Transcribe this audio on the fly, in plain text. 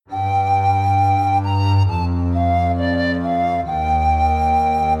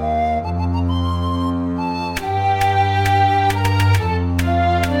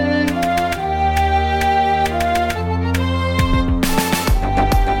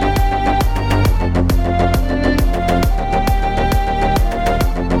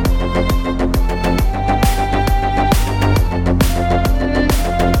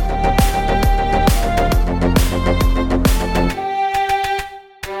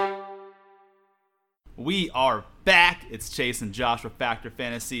We are back. It's Chase and Josh with Factor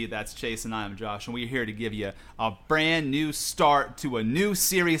Fantasy. That's Chase and I am Josh, and we're here to give you a brand new start to a new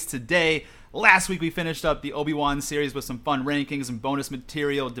series today. Last week we finished up the Obi-Wan series with some fun rankings and bonus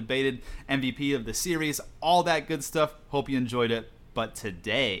material, debated MVP of the series, all that good stuff. Hope you enjoyed it. But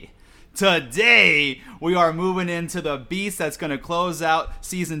today we are moving into the beast that's going to close out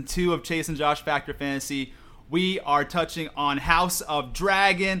season 2 of Chase and Josh Factor Fantasy. We are touching on House of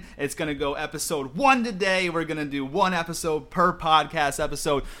Dragon. It's going to go episode 1 today. We're going to do 1 episode per podcast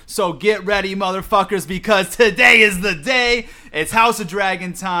episode. So get ready, motherfuckers, because today is the day. It's House of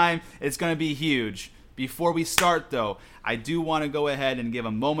Dragon time. It's going to be huge. Before we start, though, I do want to go ahead and give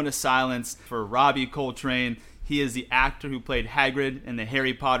a moment of silence for Robbie Coltrane. He is the actor who played Hagrid in the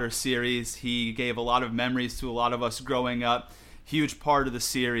Harry Potter series. He gave a lot of memories to a lot of us growing up. Huge part of the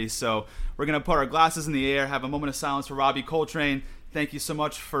series. So we're going to put our glasses in the air, have a moment of silence for Robbie Coltrane. Thank you so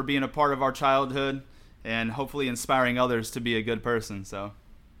much for being a part of our childhood and hopefully inspiring others to be a good person. So,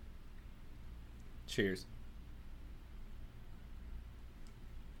 cheers.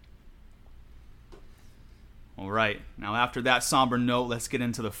 All right. Now, after that somber note, let's get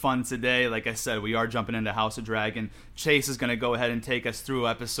into the fun today. Like I said, we are jumping into House of Dragon. Chase is going to go ahead and take us through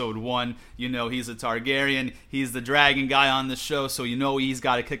episode 1. You know he's a Targaryen. He's the dragon guy on the show, so you know he's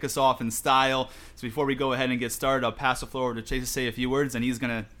got to kick us off in style. So before we go ahead and get started, I'll pass the floor over to Chase to say a few words, and he's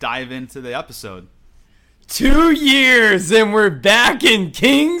going to dive into the episode. 2 years, and we're back in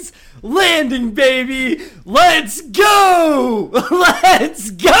King's Landing, baby! Let's go! Let's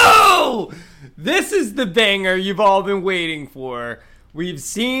go! This is the banger you've all been waiting for. We've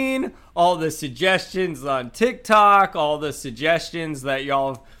seen all the suggestions on TikTok, all the suggestions that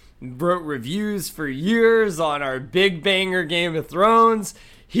y'all wrote reviews for years on our big banger Game of Thrones.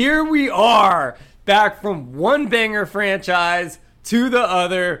 Here we are, back from one banger franchise to the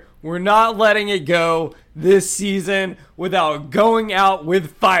other. We're not letting it go this season without going out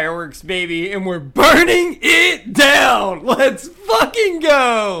with fireworks, baby, and we're burning it down. Let's fucking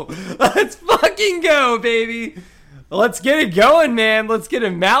go. Let's fucking go, baby. Let's get it going, man. Let's get a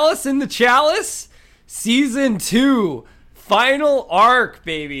Malice in the Chalice. Season 2. Final arc,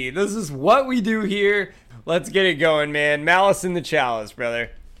 baby. This is what we do here. Let's get it going, man. Malice in the Chalice, brother.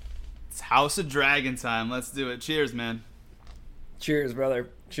 It's House of Dragon time. Let's do it. Cheers, man. Cheers, brother.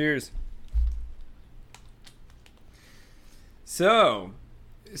 Cheers. So,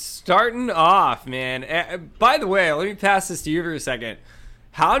 starting off, man. By the way, let me pass this to you for a second.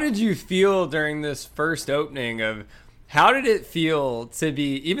 How did you feel during this first opening of how did it feel to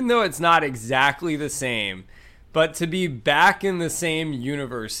be, even though it's not exactly the same, but to be back in the same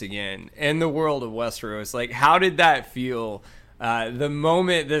universe again in the world of Westeros? Like, how did that feel the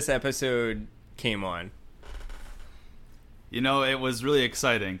moment this episode came on? You know, it was really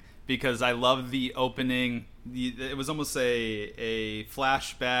exciting because I love the opening. It was almost a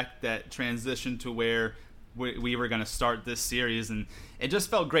flashback that transitioned to where we were going to start this series, and it just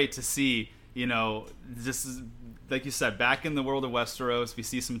felt great to see, you know, just like you said, back in the world of Westeros. We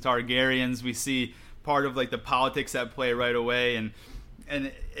see some Targaryens, we see part of like the politics at play right away, and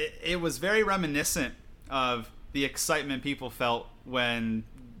it was very reminiscent of the excitement people felt when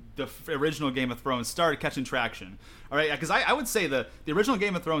the original Game of Thrones started catching traction. All right, because I would say the original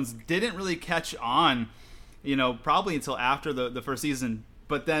Game of Thrones didn't really catch on, you know, probably until after the first season,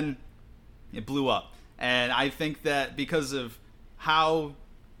 but then it blew up. And I think that because of how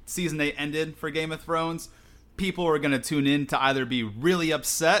season 8 ended for Game of Thrones, people are going to tune in to either be really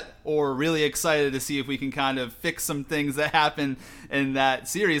upset or really excited to see if we can kind of fix some things that happen in that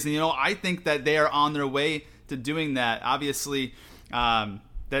series. And, you know, I think that they are on their way to doing that. Obviously,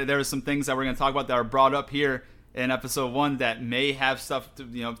 there are some things that we're going to talk about that are brought up here in episode 1 that may have stuff to,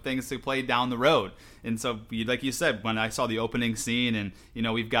 you know, things to play down the road. And so, like you said, when I saw the opening scene and, you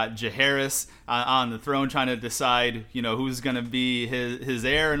know, we've got Jaehaerys on the throne trying to decide, you know, who's going to be his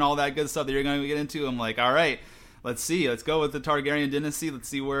heir and all that good stuff that you're going to get into, I'm like, all right, let's see. Let's go with the Targaryen dynasty. Let's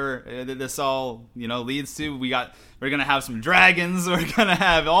see where this all, you know, leads to. We're going to have some dragons. We're going to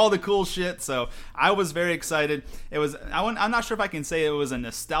have all the cool shit. So I was very excited. I'm not sure if I can say it was a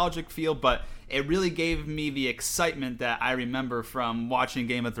nostalgic feel, but it really gave me the excitement that I remember from watching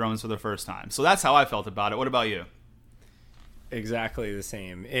Game of Thrones for the first time. So that's how I felt about it. What about you? Exactly the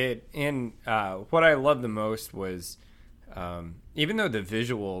same. What I loved the most was, even though the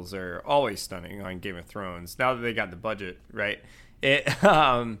visuals are always stunning on Game of Thrones, now that they got the budget, right?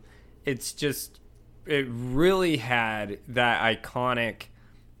 It's just, it really had that iconic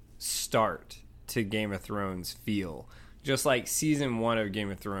start to Game of Thrones feel. Just like season 1 of Game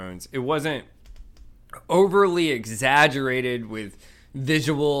of Thrones. It wasn't overly exaggerated with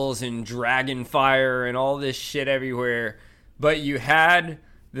visuals and dragon fire and all this shit everywhere. But you had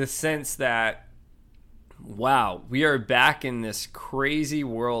the sense that, wow, we are back in this crazy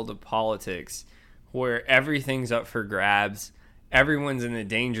world of politics where everything's up for grabs. Everyone's in the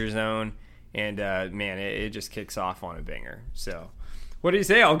danger zone. And, man, it just kicks off on a banger. So, what do you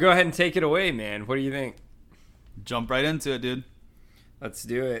say? I'll go ahead and take it away, man. What do you think? Jump right into it, dude. Let's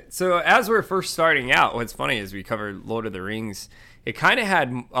do it. So, as we're first starting out, what's funny is we covered Lord of the Rings. It kind of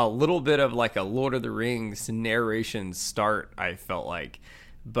had a little bit of like a Lord of the Rings narration start, I felt like.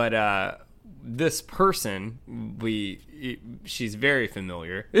 But this person, she's very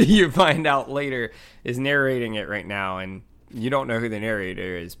familiar. You find out later, is narrating it right now. And you don't know who the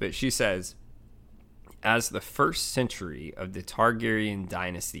narrator is, but she says, as the first century of the Targaryen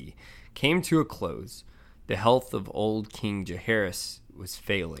dynasty came to a close, the health of old King Jaehaerys was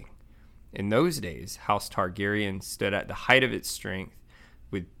failing. In those days, House Targaryen stood at the height of its strength,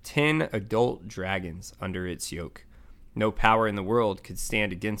 with 10 adult dragons under its yoke. No power in the world could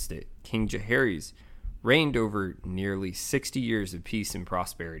stand against it. King Jaehaerys reigned over nearly 60 years of peace and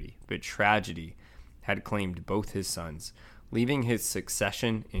prosperity, but tragedy had claimed both his sons, leaving his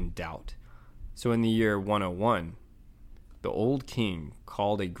succession in doubt. So in the year 101, the old king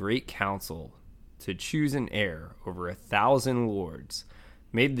called a great council to choose an heir. Over 1,000 lords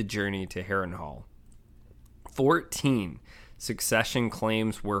made the journey to Harrenhal. 14 succession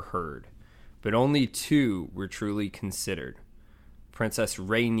claims were heard, but only 2 were truly considered. Princess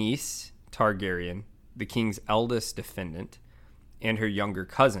Rhaenys Targaryen, the king's eldest descendant, and her younger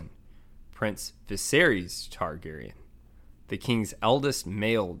cousin, Prince Viserys Targaryen, the king's eldest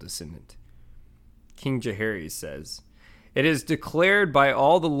male descendant. King Jaehaerys says, "It is declared by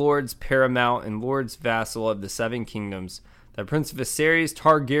all the lords paramount and lords vassal of the 7 kingdoms that Prince Viserys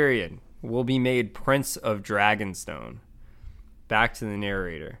Targaryen will be made Prince of Dragonstone." Back to the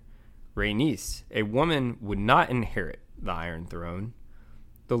narrator. Rhaenys, a woman, would not inherit the Iron Throne.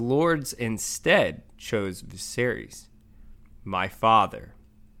 The lords instead chose Viserys, my father.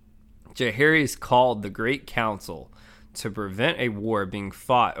 Jaehaerys called the Great Council to prevent a war being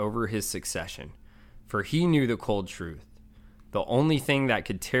fought over his succession, for he knew the cold truth. The only thing that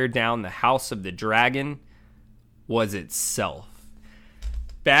could tear down the House of the Dragon was itself.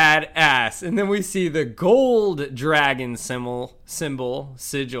 Badass. And then we see the gold dragon sigil,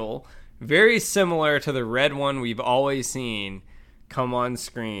 very similar to the red one we've always seen come on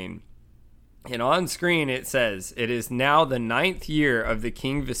screen. And on screen it says, "It is now the 9th year of the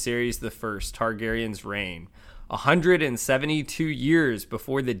King Viserys I Targaryen's reign, 172 years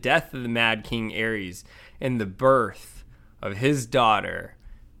before the death of the Mad King Aerys and the birth of his daughter,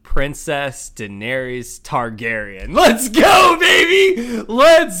 Princess Daenerys Targaryen." Let's go, baby!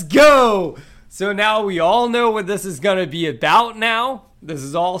 Let's go! So now we all know what this is going to be about now. This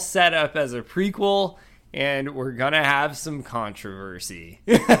is all set up as a prequel, and we're going to have some controversy.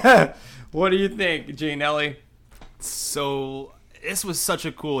 What do you think, Jay Nelly? So this was such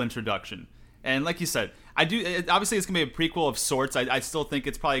a cool introduction. And like you said, obviously it's going to be a prequel of sorts. I still think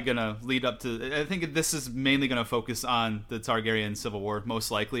it's probably going to lead up to, I think this is mainly going to focus on the Targaryen Civil War,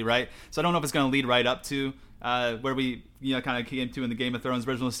 most likely, right? So I don't know if it's going to lead right up to where we, kind of came to in the Game of Thrones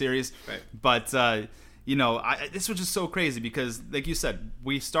original series. Right. But, this was just so crazy because, like you said,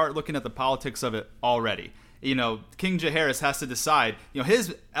 we start looking at the politics of it already. King Jaehaerys has to decide,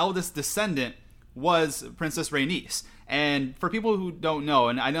 his eldest descendant was Princess Rhaenys. And for people who don't know,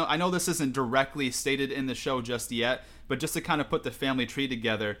 and I know this isn't directly stated in the show just yet, but just to kind of put the family tree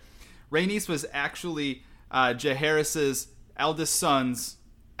together, Rhaenys was actually Jaehaerys' eldest son's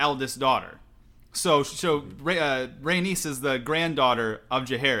eldest daughter. So Rhaenys is the granddaughter of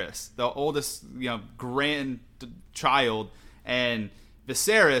Jaehaerys, the oldest grandchild, and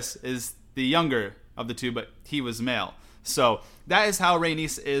Viserys is the younger of the two, but he was male. So that is how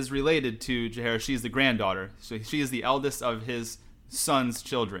Rhaenys is related to Jaehaerys. She's the granddaughter. So she is the eldest of his son's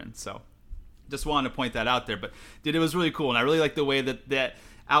children. So just wanted to point that out there. But dude, it was really cool, and I really like the way that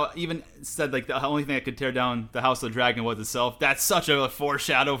even said like the only thing that could tear down the House of the Dragon was itself. That's such a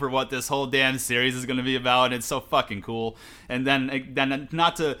foreshadow for what this whole damn series is going to be about, and it's so fucking cool. And then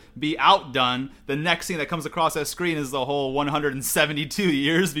not to be outdone, the next thing that comes across that screen is the whole 172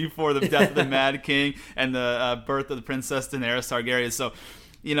 years before the death of the Mad King and the birth of the Princess Daenerys Targaryen. So,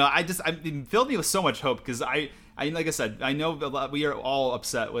 it filled me with so much hope because I like I said, I know we are all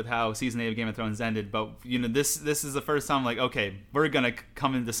upset with how season 8 of Game of Thrones ended, but this is the first time I'm like, okay, we're gonna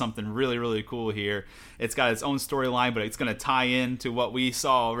come into something really, really cool here. It's got its own storyline, but it's gonna tie in to what we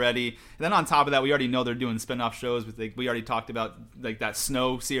saw already. And then on top of that, we already know they're doing spin-off shows. We already talked about like that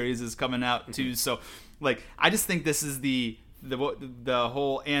Snow series is coming out too. So like, I just think this is the the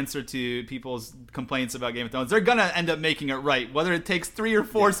whole answer to people's complaints about Game of Thrones. They're gonna end up making it right, whether it takes 3 or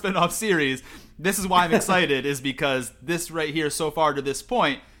 4 spin-off series. This is why I'm excited, is because this right here so far to this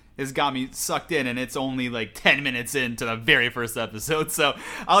point has got me sucked in, and it's only like 10 minutes into the very first episode. So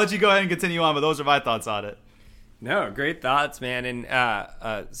I'll let you go ahead and continue on, but those are my thoughts on it. No, great thoughts, man. And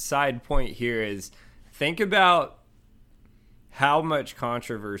a side point here is, think about how much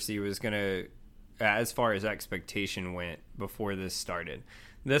controversy was going to, as far as expectation went before this started.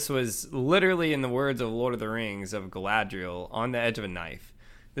 This was literally, in the words of Lord of the Rings, of Galadriel, on the edge of a knife.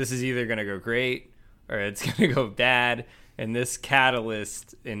 This is either going to go great or it's going to go bad. And this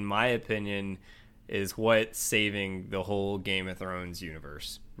catalyst, in my opinion, is what's saving the whole Game of Thrones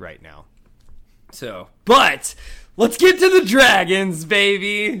universe right now. So, but let's get to the dragons,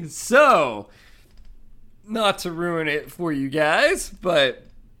 baby. So, not to ruin it for you guys, but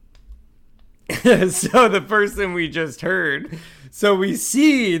so the person we just heard, so we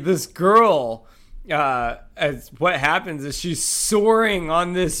see this girl, as what happens is she's soaring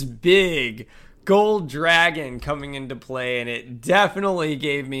on this big gold dragon coming into play, and it definitely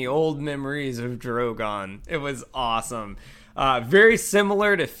gave me old memories of Drogon. It was awesome. Very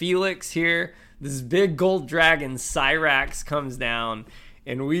similar to Felix here. This big gold dragon, Syrax, comes down,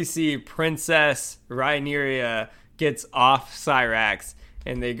 and we see Princess Rhaenyra gets off Syrax,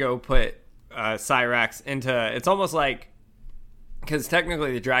 and they go put Syrax into, it's almost like, because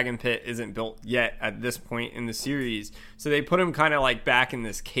technically the dragon pit isn't built yet at this point in the series, so they put him kind of like back in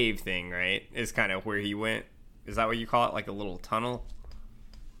this cave thing, right? Is kind of where he went. Is that what you call it, like a little tunnel?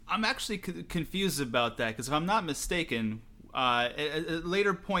 I'm actually confused about that, because if I'm not mistaken, at a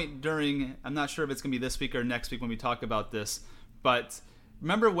later point during, I'm not sure if it's going to be this week or next week when we talk about this, but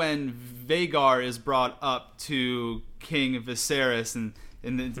remember when Vhagar is brought up to King Viserys, and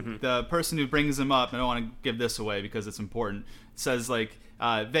the person who brings him up, I don't want to give this away because it's important, says like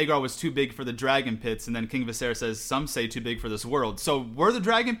Vhagar was too big for the dragon pits, and then King Viserys says, some say too big for this world. So were the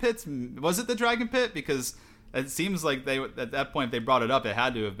dragon pits, was it the dragon pit? Because it seems like they, at that point, they brought it up, it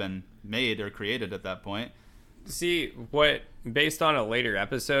had to have been made or created at that point. See, what, based on a later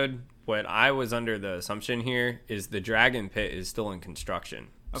episode, what I was under the assumption here is the dragon pit is still in construction.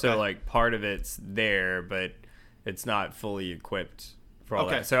 Okay. So like part of it's there, but it's not fully equipped for all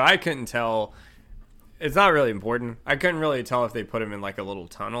that. So I couldn't tell. It's not really important. I couldn't really tell if they put him in like a little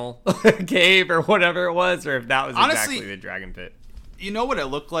tunnel cave or whatever it was, or if that was exactly the dragon pit. You know what it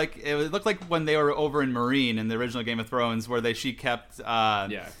looked like? It looked like when they were over in Meereen in the original Game of Thrones, where she kept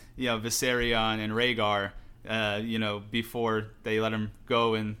Viserion and Rhaegar, before they let him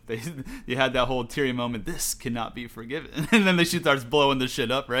go, and you had that whole Tyrion moment, this cannot be forgiven, and then she starts blowing the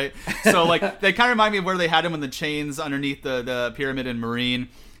shit up, right? So like they kind of remind me of where they had him in the chains underneath the pyramid in Meereen,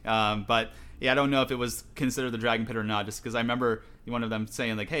 but yeah, I don't know if it was considered the dragon pit or not, just because I remember one of them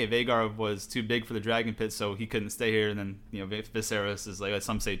saying like, hey, Vhagar was too big for the dragon pit, so he couldn't stay here, and then Viserys is like,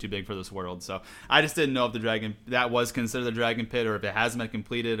 some say too big for this world. So I just didn't know if that was considered the dragon pit, or if it hasn't been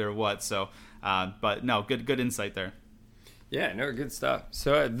completed or what. So but no, good insight there. Yeah, no, good stuff.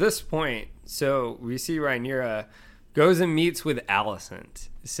 So at this point, we see Rhaenyra goes and meets with Alicent.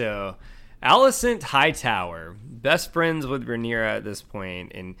 So Alicent Hightower, best friends with Rhaenyra at this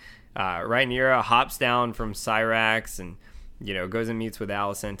point, and Rhaenyra hops down from Syrax and goes and meets with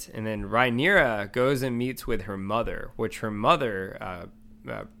Alicent, and then Rhaenyra goes and meets with her mother, which her mother,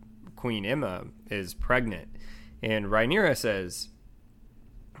 Queen Aemma, is pregnant, and Rhaenyra says,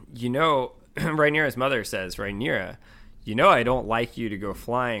 Rhaenyra's mother says, Rhaenyra, I don't like you to go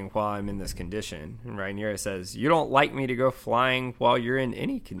flying while I'm in this condition. And Rhaenyra says, you don't like me to go flying while you're in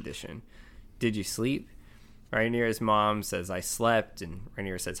any condition. Did you sleep? Rhaenyra's mom says, I slept. And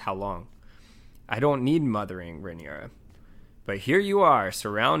Rhaenyra says, how long? I don't need mothering, Rhaenyra. But here you are,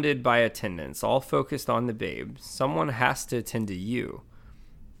 surrounded by attendants, all focused on the babe. Someone has to attend to you.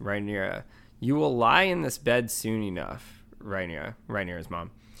 Rhaenyra, you will lie in this bed soon enough. Rhaenyra's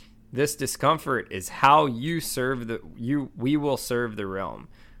mom. This discomfort is how we will serve the realm.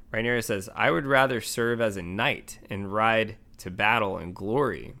 Rhaenyra says, I would rather serve as a knight and ride to battle in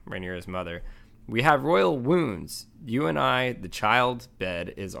glory. Rhaenyra's mother. We have royal wounds. You and I, the child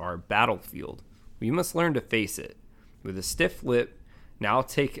bed, is our battlefield. We must learn to face it. With a stiff lip, now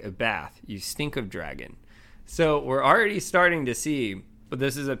take a bath. You stink of dragon. So we're already starting to see, but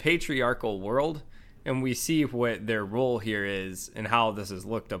this is a patriarchal world, and we see what their role here is and how this is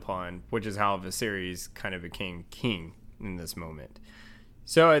looked upon, which is how Viserys kind of became king in this moment.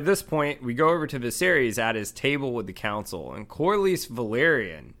 So at this point, we go over to Viserys at his table with the council, and Corlys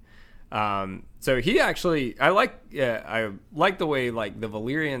Velaryon So he actually, I like the way like the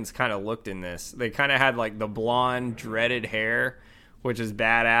Valyrians kind of looked in this. They kind of had like the blonde dreaded hair, which is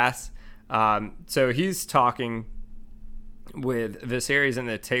badass. So he's talking with Viserys in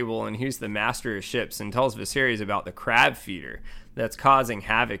the table, and he's the master of ships, and tells Viserys about the crab feeder that's causing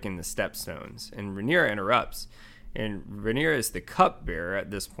havoc in the Stepstones. And Rhaenyra interrupts, and Rhaenyra is the cupbearer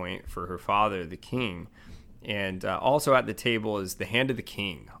at this point for her father, the king. And also at the table is the Hand of the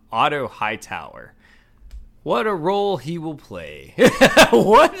King, Otto Hightower. What a role he will play.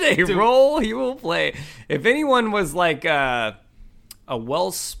 What a role he will play. If anyone was like a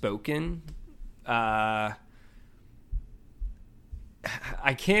well-spoken...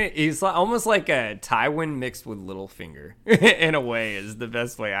 I can't... He's almost like a Tywin mixed with Littlefinger, in a way, is the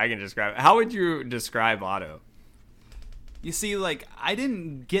best way I can describe it. How would you describe Otto? You see, like, I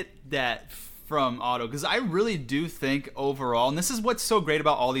didn't get that from Otto, because I really do think overall, and this is what's so great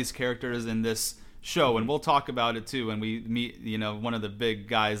about all these characters in this show, and we'll talk about it too when we meet, one of the big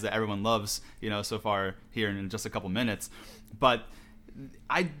guys that everyone loves, so far here in just a couple minutes. But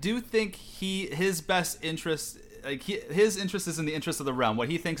I do think his best interest, his interest is in the interest of the realm, what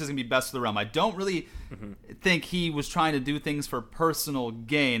he thinks is going to be best for the realm. I don't really think he was trying to do things for personal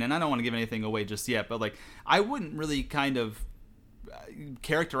gain, and I don't want to give anything away just yet, but like, I wouldn't really kind of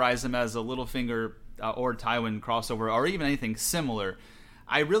characterize him as a Littlefinger or Tywin crossover, or even anything similar.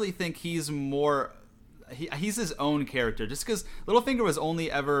 I really think he's more... He's his own character, just because Littlefinger was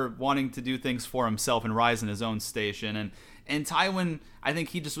only ever wanting to do things for himself and rise in his own station, and Tywin, I think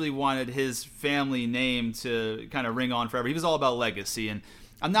he just really wanted his family name to kind of ring on forever. He was all about legacy, and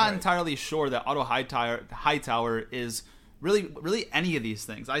I'm not entirely sure that Otto Hightower is really any of these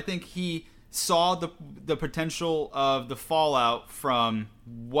things. I think he saw the potential of the fallout from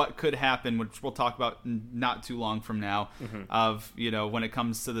what could happen, which we'll talk about not too long from now, of, when it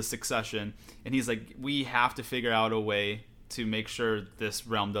comes to the succession. And he's like, we have to figure out a way to make sure this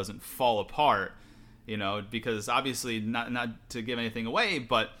realm doesn't fall apart, because obviously, not to give anything away,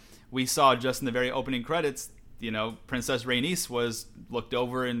 but we saw just in the very opening credits, Princess Rhaenys was looked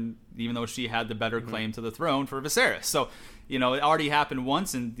over, and even though she had the better claim to the throne for Viserys. So, it already happened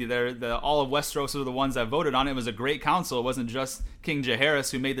once, and all of Westeros were the ones that voted on it. It was a great council. It wasn't just King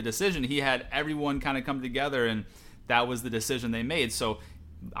Jaehaerys who made the decision. He had everyone kind of come together, and that was the decision they made. So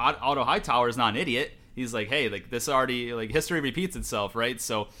Otto Hightower is not an idiot. He's like, hey, like, this already, like, history repeats itself, right?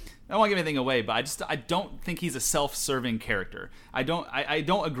 So I don't want to give anything away, but I don't think he's a self-serving character. I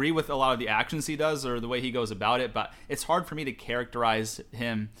don't agree with a lot of the actions he does or the way he goes about it, but it's hard for me to characterize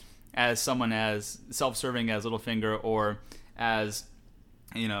him as someone as self-serving as Littlefinger, or as,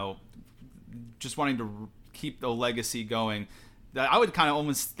 just wanting to keep the legacy going. I would kind of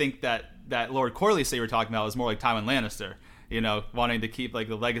almost think that Lord Corlys that you were talking about was more like Tywin Lannister, wanting to keep like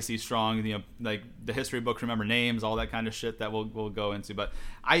the legacy strong, like the history books remember names, all that kind of shit that we'll go into. But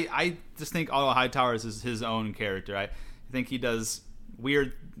I just think Otto Hightower is his own character. I think he does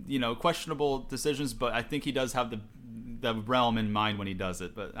weird, questionable decisions, but I think he does have the realm in mind when he does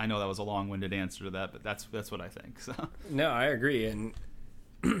it. But I know that was a long-winded answer to that, but that's what I think. So no, I agree, and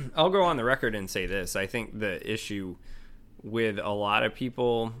I'll go on the record and say this. I think the issue with a lot of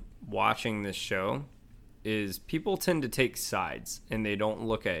people watching this show is people tend to take sides, and they don't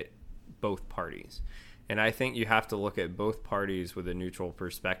look at both parties. And I think you have to look at both parties with a neutral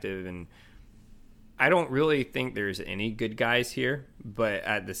perspective, and I don't really think there's any good guys here, but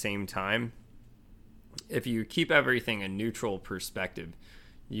at the same time, if you keep everything a neutral perspective,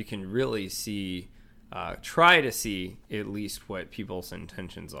 you can really try to see at least what people's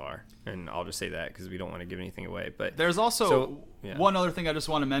intentions are. And I'll just say that because we don't want to give anything away. But there's also one other thing I just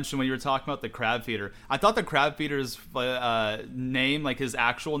want to mention when you were talking about the crab feeder. I thought the crab feeder's name, like his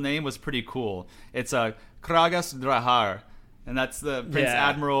actual name, was pretty cool. It's Kragas Drahar. And that's the Prince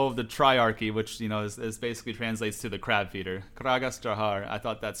Admiral of the Triarchy, which, is basically translates to the crab feeder. Kragas Drahar. I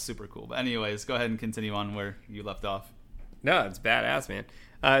thought that's super cool. But anyways, go ahead and continue on where you left off. No, it's badass, man.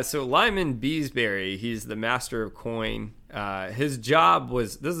 So Lyman Beesbury, he's the master of coin. His job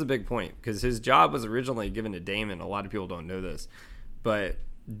was, this is a big point, because his job was originally given to Daemon. A lot of people don't know this. But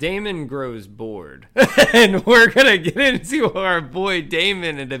Daemon grows bored. And we're going to get into our boy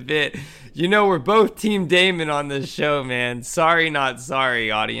Daemon in a bit. We're both Team Daemon on this show, man. Sorry, not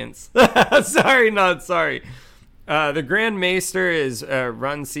sorry, audience. Sorry, not sorry. The Grand Maester is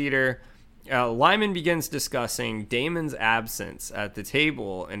Runseater. Lyman begins discussing Daemon's absence at the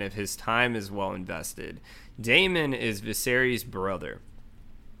table and if his time is well invested. Daemon is Viserys' brother.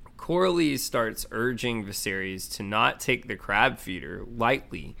 Corlys starts urging Viserys to not take the crab feeder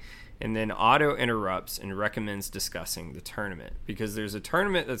lightly And then Otto interrupts and recommends discussing the tournament, because there's a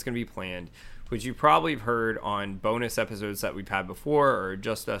tournament that's going to be planned, which you probably have heard on bonus episodes that we've had before, or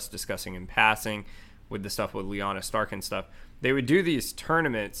just us discussing in passing with the stuff with Lyanna Stark and stuff. They would do these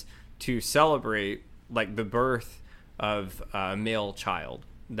tournaments to celebrate like the birth of a male child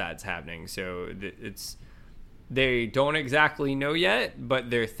that's happening. So they don't exactly know yet,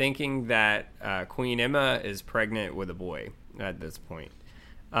 but they're thinking that Queen Emma is pregnant with a boy at this point.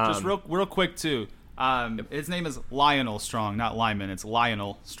 Just real quick too. His name is Lionel Strong, not Lyman. It's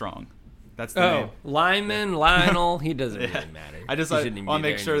Lionel Strong. That's the name. Lyman, Lionel. He doesn't really matter. I just want to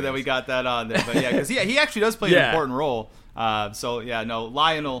make sure that we got that on there. But yeah, because he actually does play an important role. So yeah, no,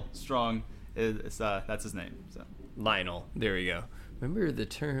 Lionel Strong is that's his name. So Lionel. There we go. Remember the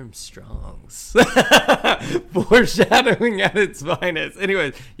term Strongs. Foreshadowing at its finest.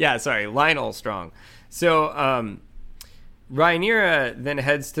 Anyways, yeah, sorry, Lionel Strong. So Rhaenyra then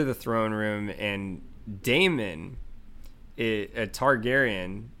heads to the throne room, and Daemon, a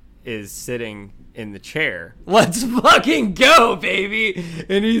Targaryen, is sitting in the chair. Let's fucking go, baby!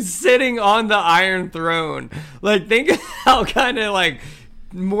 And he's sitting on the Iron Throne. Like, think how kind of like,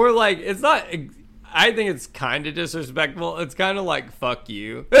 more like, it's not... I think it's kind of disrespectful. It's kind of like, fuck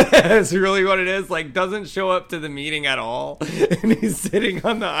you. That's really what it is. Like, doesn't show up to the meeting at all. And he's sitting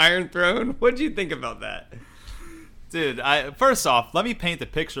on the Iron Throne. What'd you think about that? Dude, first off, let me paint the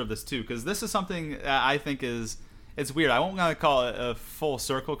picture of this too, because this is something I think it's weird. I won't want to call it a full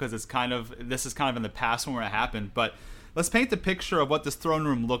circle, because this is kind of in the past when it happened. But let's paint the picture of what this throne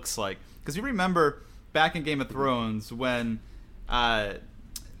room looks like. Because you remember back in Game of Thrones when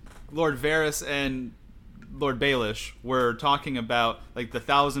Lord Varys and Lord Baelish were talking about like the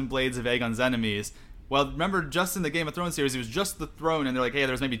 1,000 blades of Aegon's enemies. Well, remember, just in the Game of Thrones series, it was just the throne, and they're like, hey,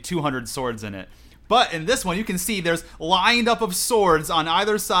 there's maybe 200 swords in it. But in this one, you can see there's lined up of swords on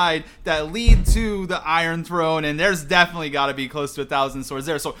either side that lead to the Iron Throne, and there's definitely got to be close to 1,000 swords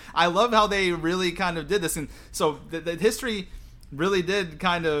there. So I love how they really kind of did this, and so the history really did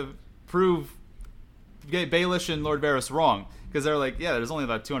kind of prove Baelish and Lord Varys wrong, because they're like, yeah, there's only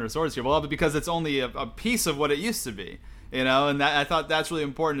about 200 swords here. Well, because it's only a piece of what it used to be, you know, and I thought that's really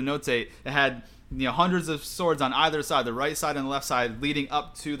important to notate. It had, you know, hundreds of swords on either side, the right side and the left side, leading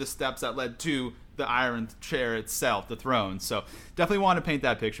up to the steps that led to the Iron Chair itself, the throne. So definitely want to paint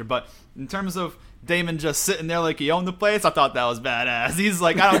that picture. But in terms of Daemon just sitting there like he owned the place, I thought that was badass. He's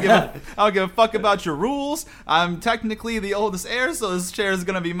like, I don't give a fuck about your rules. I'm technically the oldest heir, so this chair is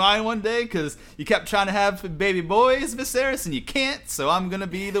gonna be mine one day, because you kept trying to have baby boys, Viserys, and you can't. So I'm gonna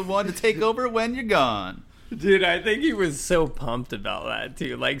be the one to take over when you're gone. Dude, I think he was so pumped about that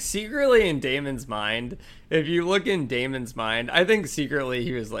too. Like, secretly in Daemon's mind, if you look in Daemon's mind, I think secretly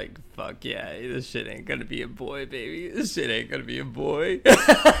he was like, fuck yeah, this shit ain't gonna be a boy, baby. This shit ain't gonna be a boy.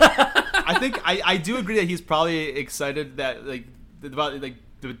 I think I do agree that he's probably excited that about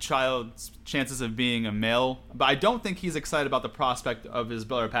the child's chances of being a male, but I don't think he's excited about the prospect of his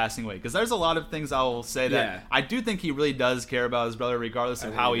brother passing away, because there's a lot of things I will say that I do think he really does care about his brother, regardless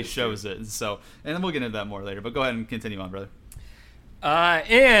of how he shows it. So, and then we'll get into that more later, but go ahead and continue on, brother.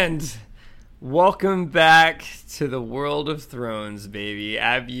 And welcome back to the World of Thrones, baby.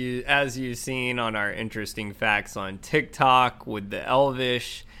 As you've seen on our interesting facts on TikTok with the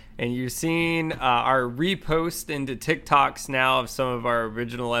Elvish, and you've seen our repost into TikToks now of some of our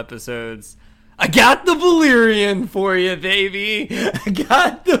original episodes. I got the Valyrian for you, baby. I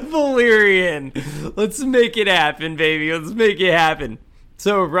got the Valyrian. Let's make it happen, baby. Let's make it happen.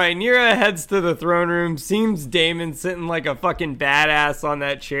 So Rhaenyra heads to the throne room, seems Daemon sitting like a fucking badass on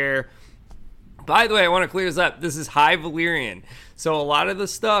that chair. By the way, I want to clear this up. This is High Valyrian. So a lot of the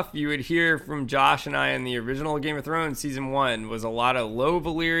stuff you would hear from Josh and I in the original Game of Thrones Season 1 was a lot of Low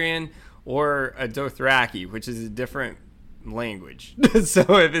Valyrian or a Dothraki, which is a different language. So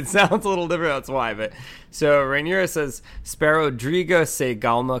if it sounds a little different, that's why. But so Rhaenyra says, Sparodriga se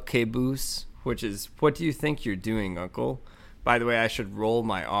galma kebus, which is, what do you think you're doing, uncle? By the way, I should roll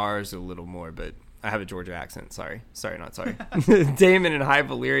my R's a little more, but I have a Georgia accent. Sorry, not sorry. Daemon in High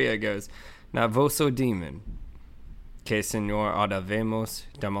Valyria goes, Navoso Demon, que senor adavemos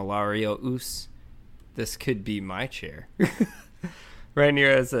damalario us. This could be my chair.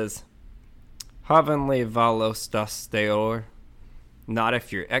 Rhaenyra says, Havenle valos das deor. Not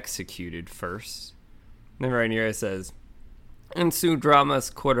if you're executed first. Then Rhaenyra says, En su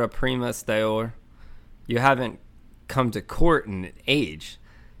dramas cora primas deor. You haven't come to court in an age,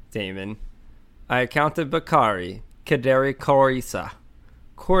 Daemon. I accounted Bakari, Kaderi Korisa.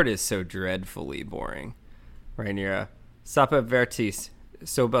 Court is so dreadfully boring. Rhaenyra, Sapa vertis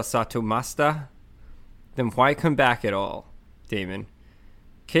soba satomasta? Then why come back at all? Daemon,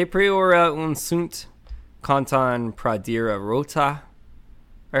 Que priora un sunt cantan pradira rota.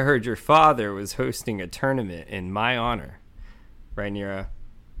 I heard your father was hosting a tournament in my honor. Rhaenyra.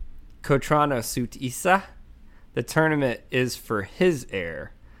 Cotrana sut isa. The tournament is for his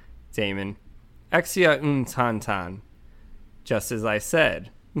heir. Daemon. Exia un tantan. Just as I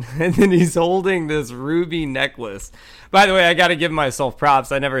said. And then he's holding this ruby necklace. By the way, I got to give myself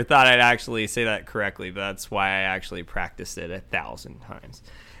props. I never thought I'd actually say that correctly, but that's why I actually practiced it 1,000 times.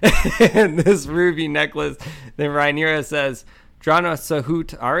 And this ruby necklace, then Rhaenyra says, Drana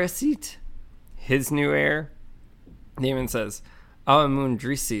Sahut Arasit, his new heir. Daemon says, Amun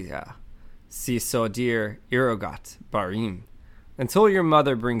Drisia, si Sodir Irogat Barim. Until your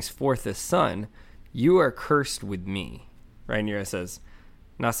mother brings forth a son, you are cursed with me. Rhaenyra says,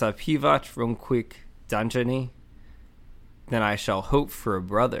 Nasa pivat rumquik dungeony, then I shall hope for a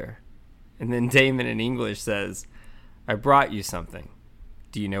brother. And then Daemon in English says, I brought you something.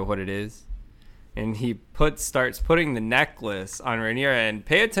 Do you know what it is? And he starts putting the necklace on Rhaenyra, and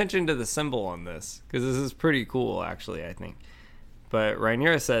pay attention to the symbol on this, because this is pretty cool, actually, I think. But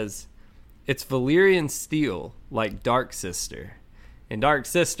Rhaenyra says, it's Valyrian steel, like Dark Sister. And Dark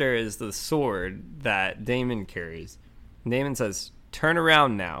Sister is the sword that Daemon carries. And Daemon says, turn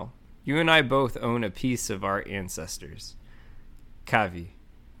around now. You and I both own a piece of our ancestors. Kavi,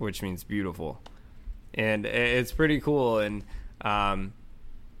 which means beautiful. And it's pretty cool. And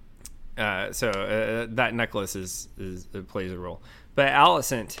so that necklace it plays a role. But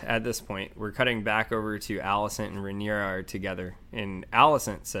Alicent, at this point, we're cutting back over to Alicent and Rhaenyra are together. And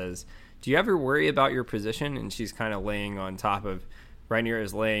Alicent says, do you ever worry about your position? And she's kind of laying on top of, Rhaenyra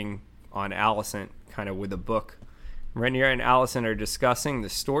is laying on Alicent kind of with a book. Rhaenyra and Alicent are discussing the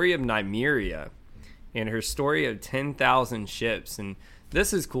story of Nymeria and her story of 10,000 ships. And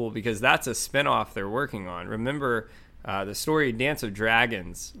this is cool because that's a spinoff they're working on. Remember the story Dance of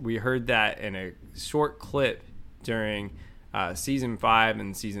Dragons? We heard that in a short clip during season 5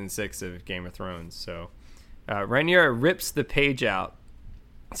 and season 6 of Game of Thrones. So Rhaenyra rips the page out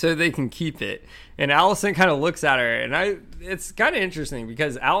so they can keep it. And Alicent kind of looks at her. And it's kind of interesting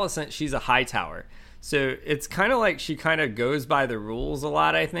because Alicent, she's a high tower. So it's kind of like she kind of goes by the rules a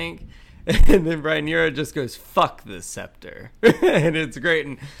lot, I think. And then Rhaenyra just goes, fuck this scepter. And it's great.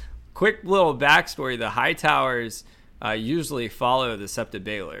 And quick little backstory, the High Towers usually follow the Septa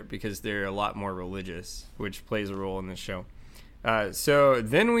Baelor because they're a lot more religious, which plays a role in this show. So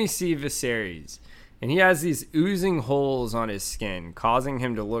then we see Viserys. And he has these oozing holes on his skin, causing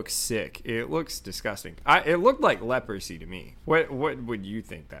him to look sick. It looks disgusting. It looked like leprosy to me. What would you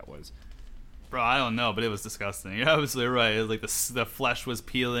think that was? Bro, I don't know, but it was disgusting. You're absolutely right. It was like the flesh was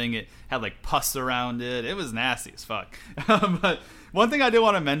peeling. It had like pus around it. It was nasty as fuck. But one thing I did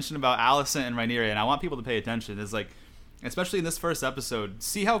want to mention about Alicent and Rhaenyra, and I want people to pay attention, is like, especially in this first episode,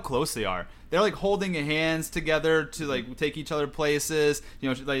 see how close they are. They're like holding hands together to like take each other places.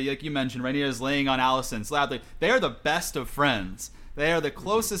 You know, like you mentioned, Rhaenyra is laying on Alicent's lap. Like, they are the best of friends. They are the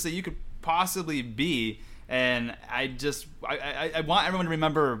closest that you could possibly be. And I want everyone to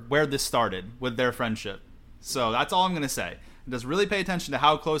remember where this started with their friendship. So that's all I'm going to say. Just really pay attention to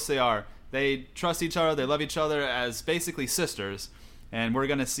how close they are. They trust each other. They love each other as basically sisters. And we're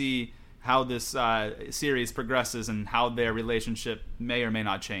going to see how this series progresses and how their relationship may or may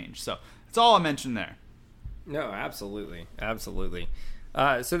not change. So that's all I mentioned there. No, absolutely. Absolutely.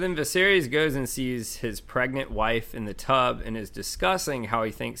 So then Viserys goes and sees his pregnant wife in the tub and is discussing how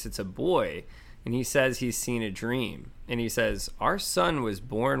he thinks it's a boy. And he says he's seen a dream. And he says, our son was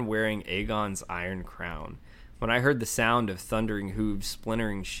born wearing Aegon's iron crown. When I heard the sound of thundering hooves,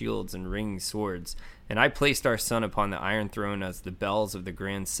 splintering shields, and ringing swords, and I placed our son upon the iron throne as the bells of the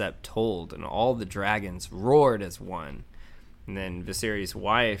Grand Sept tolled, and all the dragons roared as one. And then Viserys'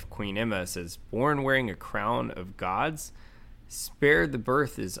 wife, Queen Aemma, says, born wearing a crown of gods? Spare the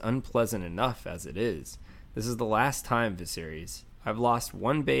birth is unpleasant enough as it is. This is the last time, Viserys. I've lost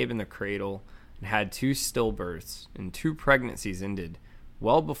one babe in the cradle, and had 2 stillbirths, and 2 pregnancies ended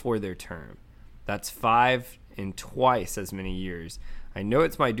well before their term. That's 5 in twice as many years. I know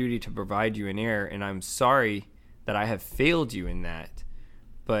it's my duty to provide you an heir, and I'm sorry that I have failed you in that,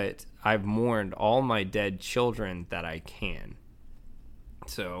 but I've mourned all my dead children that I can.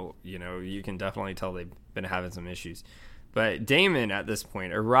 So, you know, you can definitely tell they've been having some issues. But Daemon, at this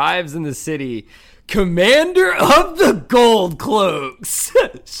point, arrives in the city, commander of the Gold Cloaks.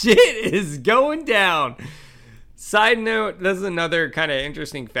 Shit is going down. Side note, this is another kind of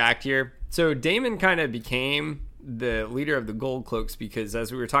interesting fact here. So Daemon kind of became the leader of the Gold Cloaks, because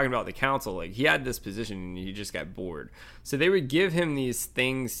as we were talking about the council, like he had this position and he just got bored. So they would give him these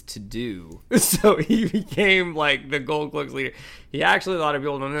things to do. So he became like the Gold Cloaks leader. He actually, a lot of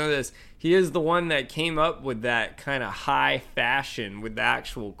people don't know this, he is the one that came up with that kind of high fashion with the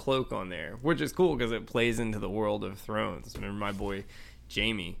actual cloak on there, which is cool because it plays into the World of Thrones. Remember my boy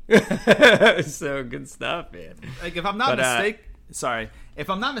Jamie. So good stuff, man. Like if I'm not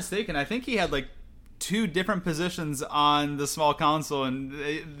mistaken, I think he had like 2 different positions on the small council, and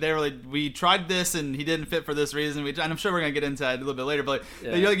they were like, we tried this and he didn't fit for this reason, and I'm sure we're gonna get into that a little bit later, but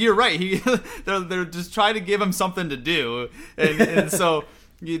you're right, they're just trying to give him something to do, and so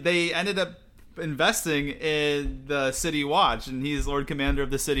they ended up investing in the City Watch, and he's Lord Commander of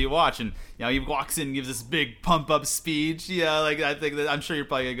the City Watch, and he walks in and gives this big pump up speech, like I think that I'm sure you're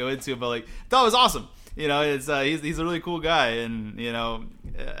probably gonna go into it, but like that was awesome. It's he's a really cool guy, and I'll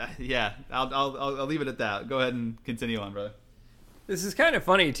leave it at that. Go ahead and continue on, brother. This is kind of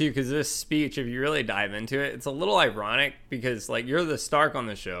funny too, because this speech, if you really dive into it, it's a little ironic because like you're the Stark on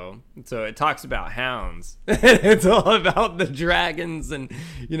the show, so it talks about hounds. It's all about the dragons and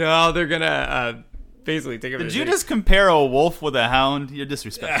how they're gonna basically take over. Did you just compare a wolf with a hound? You're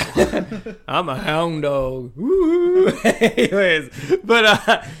disrespectful. I'm a hound dog. Woo. Anyways,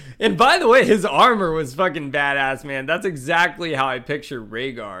 but and by the way, his armor was fucking badass, man. That's exactly how I picture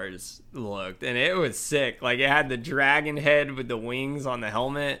Rhaegar's looked, and it was sick. Like it had the dragon head with the wings on the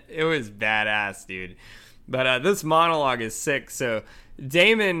helmet. It was badass, dude. But this monologue is sick. So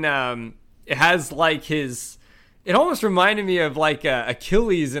Daemon has like his. It almost reminded me of like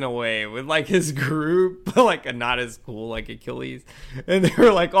Achilles in a way, with like his group, like not as cool like Achilles, and they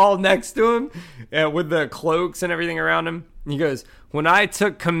were like all next to him with the cloaks and everything around him. And he goes, "When I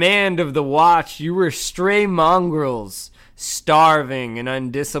took command of the watch, you were stray mongrels, starving and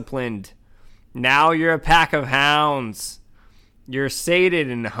undisciplined. Now you're a pack of hounds. You're sated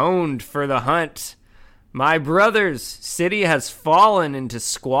and honed for the hunt. My brother's city has fallen into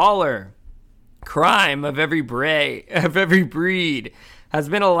squalor. Crime of every breed has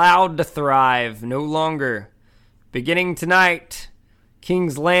been allowed to thrive no longer. Beginning tonight,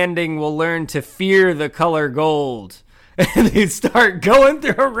 King's Landing will learn to fear the color gold." And they start going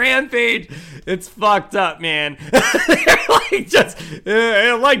through a rampage. It's fucked up, man. They're like just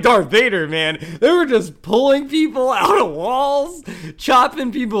like Darth Vader, man. They were just pulling people out of walls,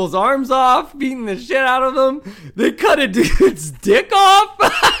 chopping people's arms off, beating the shit out of them. They cut a dude's dick off.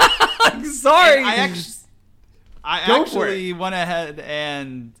 I'm sorry. I actually went ahead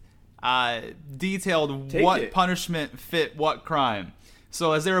and detailed what punishment fit what crime.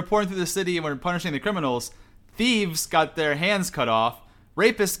 So as they were pouring through the city and were punishing the criminals, thieves got their hands cut off,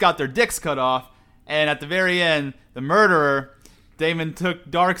 rapists got their dicks cut off, and at the very end, the murderer, Daemon took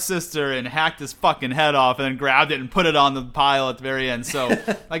Dark's sister and hacked his fucking head off and then grabbed it and put it on the pile at the very end. So,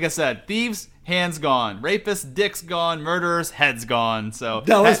 like I said, thieves, hands gone. Rapists, dicks gone. Murderers, heads gone. So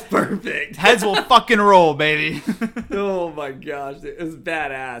that was perfect. Heads will fucking roll, baby. Oh my gosh, it was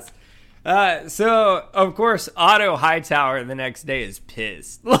badass. So of course Otto Hightower the next day is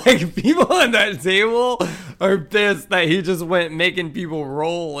pissed. Like people at that table are pissed that he just went making people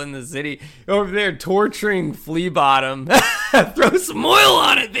roll in the city over there torturing Flea Bottom. Throw some oil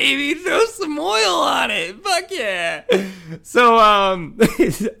on it, baby. Throw some oil on it. Fuck yeah. So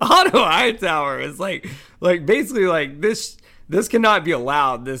Otto Hightower is like basically like this cannot be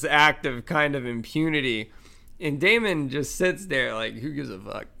allowed, this act of kind of impunity. And Daemon just sits there like, who gives a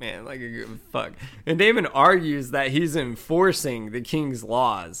fuck, man? Like, who gives a fuck? And Daemon argues that he's enforcing the king's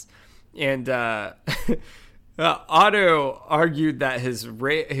laws. And Otto argued that his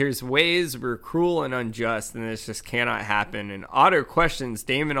ways were cruel and unjust, and this just cannot happen. And Otto questions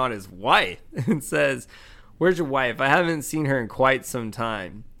Daemon on his wife and says, "Where's your wife? I haven't seen her in quite some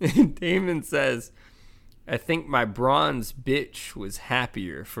time." And Daemon says, "I think my bronze bitch was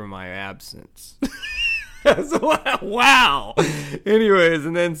happier for my absence." Wow. Anyways,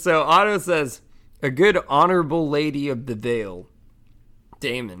 and then so Otto says, "A good honorable lady of the Vale."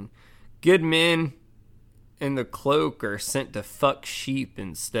 Daemon, "Good men in the cloak are sent to fuck sheep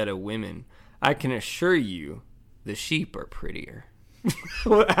instead of women. I can assure you the sheep are prettier."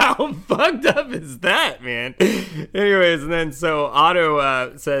 How fucked up is that, man? Anyways, and then so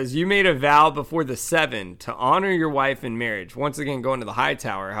Otto says, "You made a vow before the Seven to honor your wife in marriage." Once again, going to the High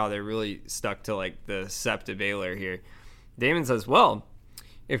Tower, how they're really stuck to like the Sept of Baelor here. Daemon says, "Well,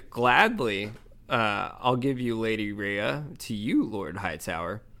 if gladly, I'll give you Lady Rhea to you, Lord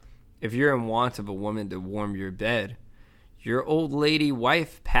Hightower. If you're in want of a woman to warm your bed, your old lady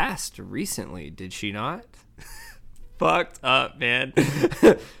wife passed recently, did she not?" Fucked up, man.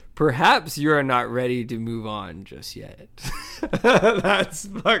 Perhaps you are not ready to move on just yet.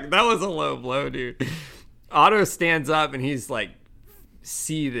 That was a low blow, dude. Otto stands up and he's like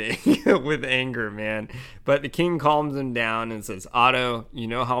seething with anger, man. But the king calms him down and says, Otto, you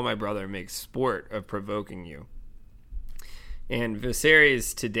know how my brother makes sport of provoking you. And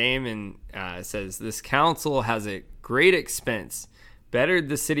Viserys to Daemon says, this council has at great expense bettered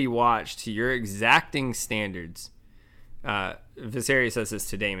the city watch to your exacting standards. Viserys says this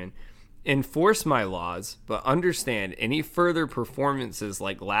to Daemon. Enforce my laws, but understand any further performances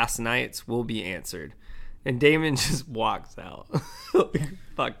like last night's will be answered. And Daemon just walks out.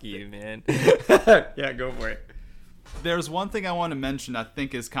 Fuck you, man. Yeah, go for it. There's one thing I want to mention I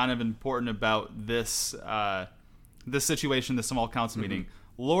think is kind of important about this this situation, the small council meeting.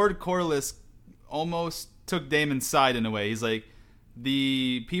 Lord Corlys almost took Daemon's side in a way. He's like,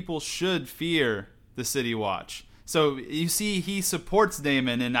 the people should fear the City Watch. So you see, he supports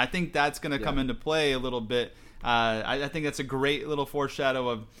Daemon, and I think that's going to come into play a little bit. I think that's a great little foreshadow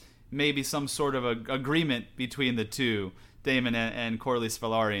of maybe some sort of a agreement between the two, Daemon and Corlys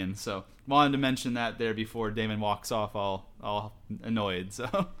Velaryon. So wanted to mention that there before Daemon walks off all annoyed.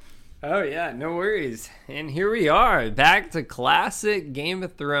 So. Oh yeah, no worries. And here we are, back to classic Game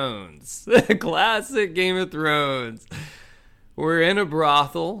of Thrones. Classic Game of Thrones. We're in a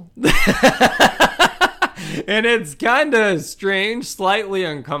brothel. And it's kind of strange, slightly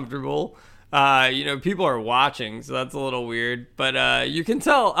uncomfortable. People are watching, so that's a little weird. But you can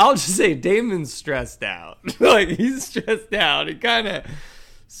tell, I'll just say Daemon's stressed out. Like, he's stressed out. He kind of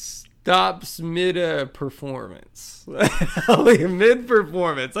stops mid-performance. Like,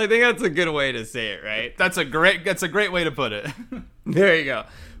 mid-performance. I think that's a good way to say it, right? That's a great way to put it. There you go.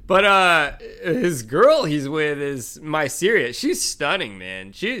 But his girl he's with is Mysaria. She's stunning,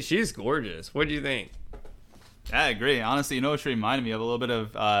 man. She's gorgeous. What do you think? Yeah, I agree. Honestly, you know what she reminded me of? A little bit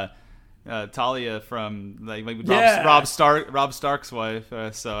of Talia from Rob Stark's wife.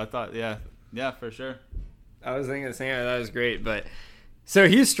 So I thought, yeah, for sure. I was thinking the same. That was great, but so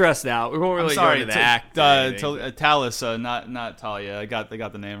he's stressed out. We won't really go into the act. Talisa, not Talia. I got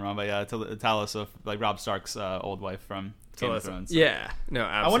the name wrong, but yeah, Talisa, like Rob Stark's old wife from Game of Thrones. So. Yeah, no,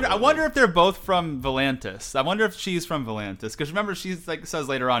 absolutely. I wonder if they're both from Volantis. I wonder if she's from Volantis, because remember, she's like says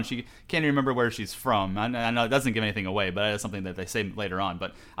later on she can't even remember where she's from. I know it doesn't give anything away, but that's something that they say later on.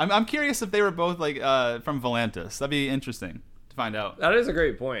 But I'm curious if they were both like from Volantis. That'd be interesting to find out. That is a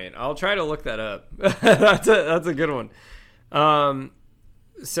great point. I'll try to look that up. That's a good one.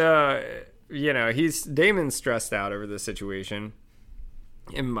 So Daemon's stressed out over the situation,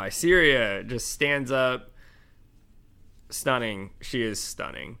 and Mysaria just stands up. Stunning. She is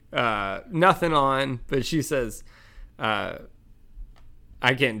stunning. Nothing on, but she says, I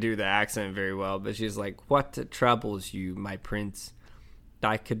can't do the accent very well, but she's like, what troubles you, my prince?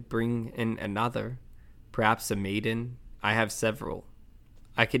 I could bring in another, perhaps a maiden. I have several.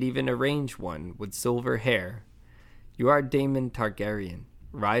 I could even arrange one with silver hair. You are Daemon Targaryen,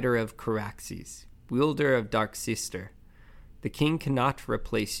 rider of Caraxes, wielder of Dark Sister. The king cannot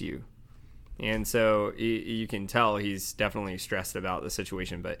replace you. And so you can tell he's definitely stressed about the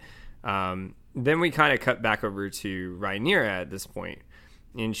situation. But then we kind of cut back over to Rhaenyra at this point.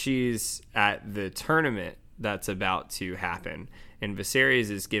 And she's at the tournament that's about to happen. And Viserys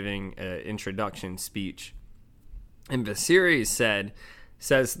is giving an introduction speech. And Viserys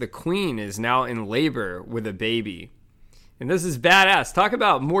says the queen is now in labor with a baby. And this is badass. Talk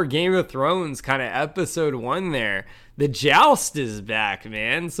about more Game of Thrones kind of episode 1 there. The joust is back,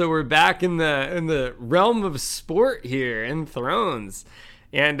 man. So we're back in the realm of sport here in Thrones.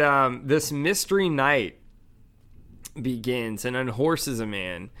 And this mystery night begins and unhorses a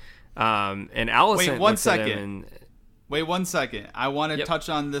man. And Alicent Wait 1 second. Wait 1 second. I want to touch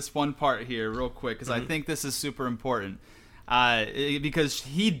on this one part here real quick because I think this is super important. Because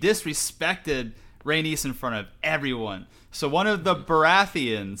he disrespected Rhaenys in front of everyone. So one of the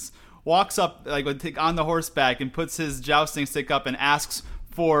Baratheons walks up on the horseback and puts his jousting stick up and asks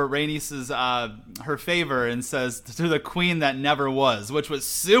for Rhaenys's her favor and says to the queen that never was, which was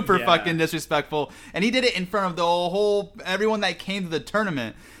super fucking disrespectful. And he did it in front of the whole everyone that came to the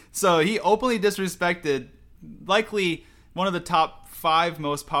tournament. So he openly disrespected likely one of the top 5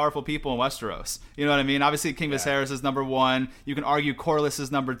 most powerful people in Westeros. You know what I mean? Obviously, King Viserys is number 1. You can argue Corlys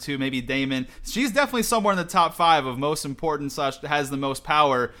is number 2, maybe Daemon. She's definitely somewhere in the top 5 of most important / has the most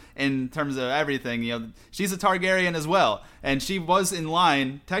power in terms of everything. You know, she's a Targaryen as well, and she was in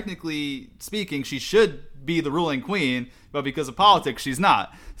line. Technically speaking, she should be the ruling queen, but because of politics, she's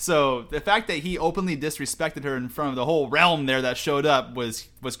not. So the fact that he openly disrespected her in front of the whole realm there that showed up was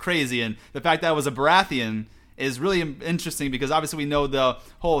crazy, and the fact that it was a Baratheon is really interesting because obviously we know the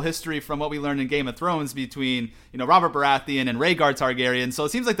whole history from what we learned in Game of Thrones between, Robert Baratheon and Rhaegar Targaryen. So it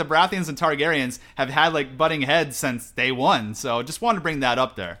seems like the Baratheons and Targaryens have had like butting heads since day one. So just wanted to bring that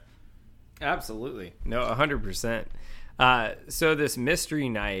up there. Absolutely. No, 100%. So this mystery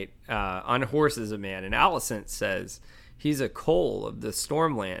knight unhorses a man, and Alicent says he's a Cole of the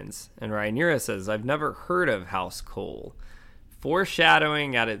Stormlands, and Rhaenyra says, I've never heard of House Cole.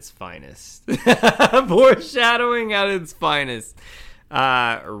 Foreshadowing at its finest. Foreshadowing at its finest.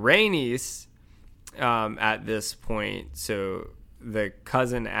 Rhaenys, at this point, so the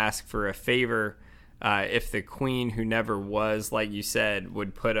cousin asked for a favor if the queen, who never was, like you said,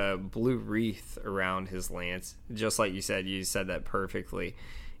 would put a blue wreath around his lance. Just like you said that perfectly.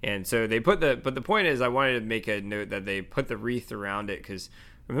 And so they but the point is, I wanted to make a note that they put the wreath around it because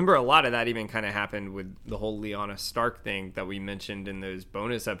remember, a lot of that even kind of happened with the whole Lyanna Stark thing that we mentioned in those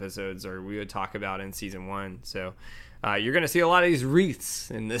bonus episodes, or we would talk about in season 1. So you're going to see a lot of these wreaths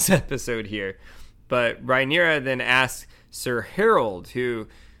in this episode here. But Rhaenyra then asks Sir Harold,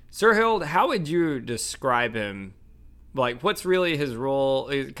 Sir Harold, how would you describe him? Like, what's really his role?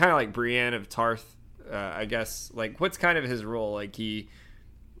 Kind of like Brienne of Tarth, I guess. Like, what's kind of his role? Like, he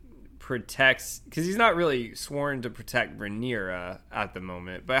protects, because he's not really sworn to protect Rhaenyra at the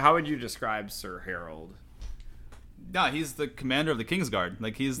moment, but how would you describe Sir Harold? No, he's the commander of the Kingsguard.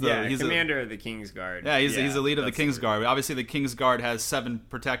 Like he's commander of the Kingsguard. Yeah, he's the lead of the Kingsguard. Obviously, the Kingsguard has 7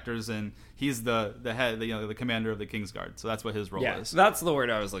 protectors, and he's the head, the commander of the Kingsguard. So that's what his role is. That's the word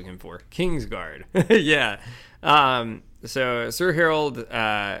I was looking for. Kingsguard. Yeah. So Sir Harold.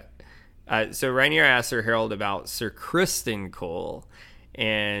 So Rhaenyra asked Sir Harold about Sir Criston Cole.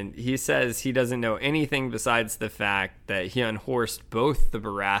 And he says he doesn't know anything besides the fact that he unhorsed both the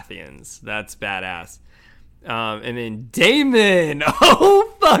Baratheons. That's badass. And then Daemon.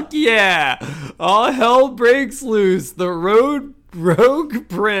 Oh, fuck yeah. All hell breaks loose. The rogue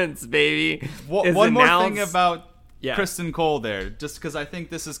prince, baby. One more thing about Criston Cole there, just because I think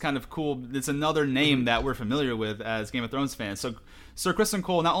this is kind of cool. It's another name that we're familiar with as Game of Thrones fans. So Sir Criston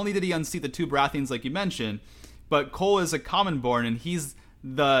Cole, not only did he unseat the 2 Baratheons like you mentioned, but Cole is a commonborn, and he's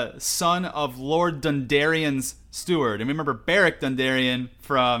the son of Lord Dondarrion's steward. And remember Beric Dondarrion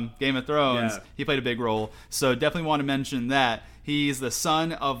from Game of Thrones. Yeah. He played a big role. So definitely want to mention that. He's the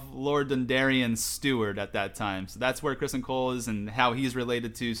son of Lord Dondarrion's steward at that time. So that's where Criston Cole is and how he's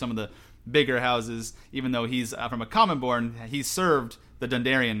related to some of the bigger houses. Even though he's from a commonborn, he served the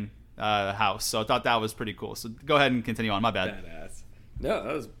Dondarrion house. So I thought that was pretty cool. So go ahead and continue on. My bad. Badass. No,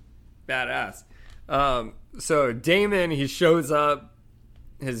 that was badass. So Daemon, he shows up.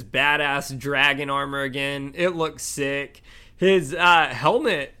 His badass dragon armor again. It looks sick. His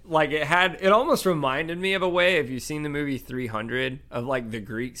helmet, like it almost reminded me of a way, if you've seen the movie 300, of like the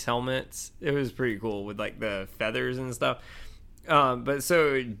Greeks' helmets. It was pretty cool with like the feathers and stuff. But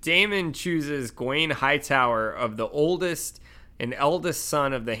so Daemon chooses Gawain Hightower of the oldest and eldest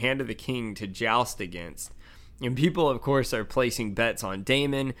son of the Hand of the King to joust against. And people, of course, are placing bets on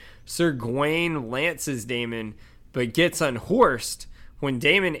Daemon. Sir Gawain lances Daemon, but gets unhorsed when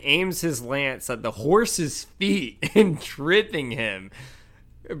Daemon aims his lance at the horse's feet and tripping him.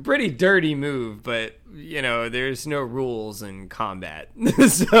 A pretty dirty move, but, there's no rules in combat.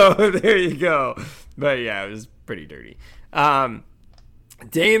 So there you go. But yeah, it was pretty dirty.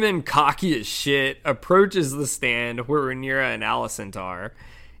 Daemon, cocky as shit, approaches the stand where Rhaenyra and Alicent are.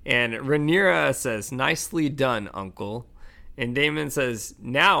 And Rhaenyra says, "Nicely done, uncle." And Daemon says,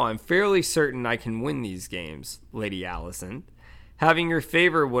 "Now I'm fairly certain I can win these games, Lady Alicent. Having your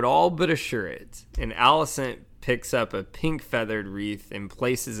favor would all but assure it." And Alicent picks up a pink feathered wreath and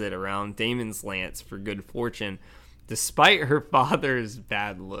places it around Daemon's lance for good fortune, despite her father's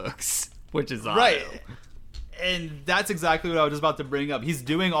bad looks, which is right. And that's exactly what I was just about to bring up. He's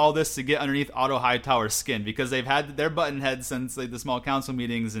doing all this to get underneath Otto Hightower's skin because they've had their button heads since like the small council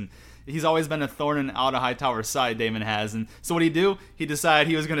meetings, and he's always been a thorn in Otto Hightower's side, Daemon has. And so what did he do? He decided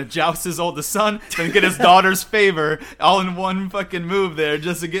he was going to joust his oldest son, then get his daughter's favor, all in one fucking move there,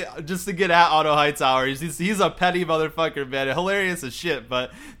 just to get at Otto Hightower. He's a petty motherfucker, man. Hilarious as shit,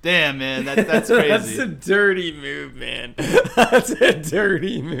 but damn, man, that's crazy. That's a dirty move, man. That's a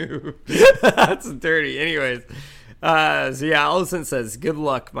dirty move. That's dirty. Anyways, so yeah, Alicent says, "Good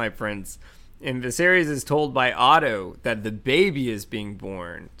luck, my friends." And Viserys is told by Otto that the baby is being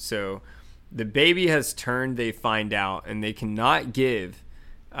born. So the baby has turned, they find out, and they cannot give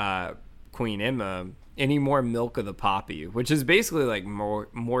Queen Emma any more milk of the poppy, which is basically like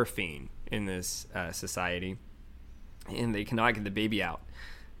morphine in this society. And they cannot get the baby out.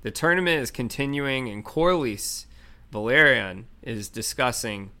 The tournament is continuing, and Corlys Velaryon is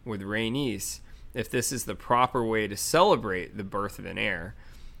discussing with Rhaenys if this is the proper way to celebrate the birth of an heir.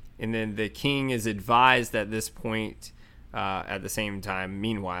 And then the king is advised at this point, at the same time,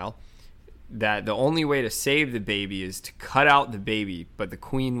 meanwhile, that the only way to save the baby is to cut out the baby, but the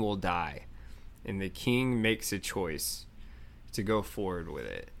queen will die. And the king makes a choice to go forward with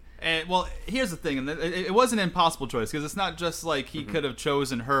it. And, well, here's the thing, and it was an impossible choice, because it's not just like he could have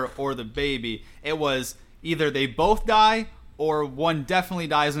chosen her or the baby. It was either they both die, or one definitely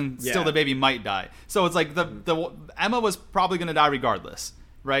dies, and still the baby might die. So it's like the Emma was probably going to die regardless,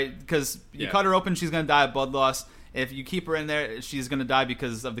 right? Because you cut her open, she's going to die of blood loss. If you keep her in there, she's going to die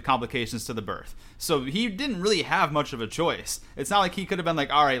because of the complications to the birth. So he didn't really have much of a choice. It's not like he could have been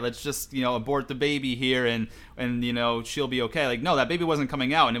like, all right, let's just, abort the baby here and she'll be okay. Like, no, that baby wasn't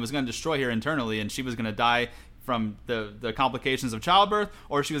coming out, and it was going to destroy her internally, and she was going to die from the complications of childbirth,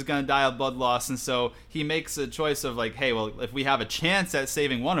 or she was going to die of blood loss. And so he makes a choice of like, hey, well, if we have a chance at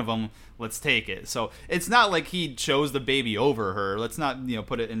saving one of them, let's take it. So it's not like he chose the baby over her. Let's not,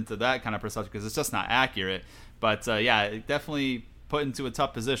 put it into that kind of perspective, because it's just not accurate. But, it definitely put into a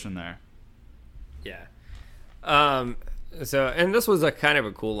tough position there. Yeah. And this was a kind of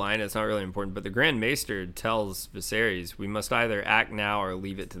a cool line. It's not really important, but the Grand Maester tells Viserys, we must either act now or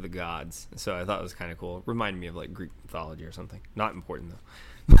leave it to the gods. So I thought it was kind of cool. Reminded me of like Greek mythology or something. Not important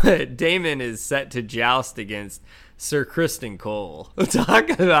though. But Daemon is set to joust against Sir Criston Cole.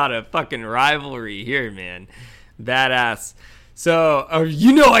 Talk about a fucking rivalry here, man. Badass. So,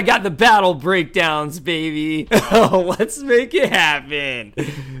 I got the battle breakdowns, baby. Let's make it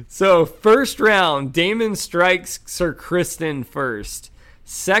happen. So, first round, Daemon strikes Sir Criston first.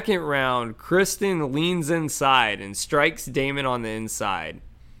 Second round, Criston leans inside and strikes Daemon on the inside.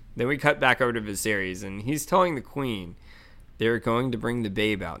 Then we cut back over to Viserys, and he's telling the queen, they're going to bring the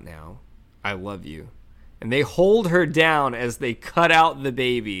babe out now. I love you. And they hold her down as they cut out the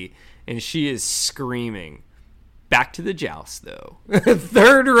baby, and she is screaming. Back to the joust, though.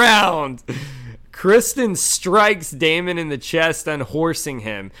 Third round. Criston strikes Daemon in the chest, unhorsing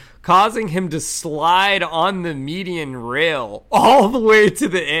him, causing him to slide on the median rail all the way to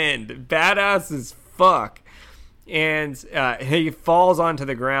the end. Badass as fuck. And he falls onto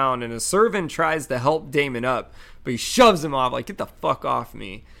the ground, and a servant tries to help Daemon up, but he shoves him off, like, get the fuck off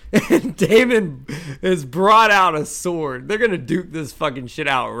me. And Daemon has brought out a sword. They're going to duke this fucking shit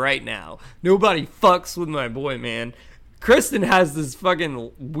out right now. Nobody fucks with my boy, man. Criston has this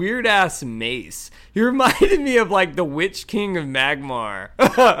fucking weird-ass mace. He reminded me of, like, the Witch King of Magmar.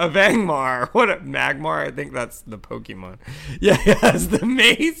 Of Angmar. Magmar? I think that's the Pokemon. Yeah, he has the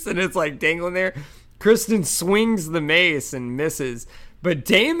mace, and it's, like, dangling there. Criston swings the mace and misses. But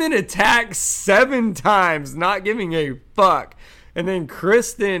Daemon attacks 7 times, not giving a fuck. And then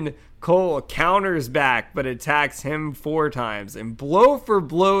Criston Cole counters back, but attacks him 4 times. And blow for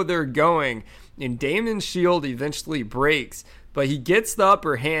blow, they're going. And Daemon's shield eventually breaks, but he gets the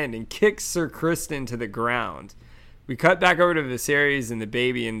upper hand and kicks Sir Criston to the ground. We cut back over to Viserys and the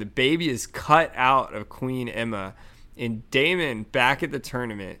baby is cut out of Queen Emma. And Daemon, back at the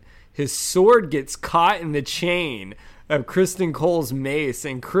tournament, his sword gets caught in the chain of Criston Cole's mace,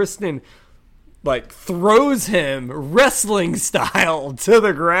 and Criston throws him wrestling style to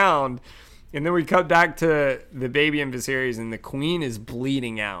the ground. And then we cut back to the baby and Viserys, and the queen is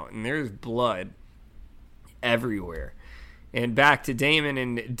bleeding out, and there's blood everywhere. And back to Daemon,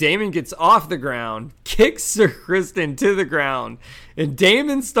 and Daemon gets off the ground, kicks Sir Criston to the ground, and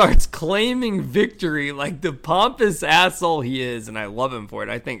Daemon starts claiming victory like the pompous asshole he is, and I love him for it.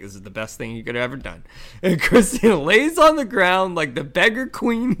 I think this is the best thing he could have ever done. And Criston lays on the ground like the beggar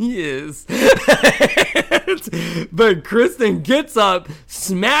queen he is. But Criston gets up,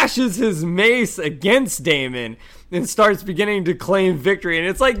 smashes his mace against Daemon, and starts beginning to claim victory. And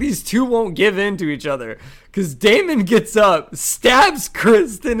it's like these two won't give in to each other, because Daemon gets up, stabs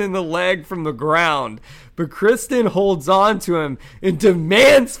Criston in the leg from the ground, but Criston holds on to him and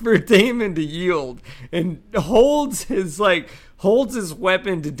demands for Daemon to yield, and holds his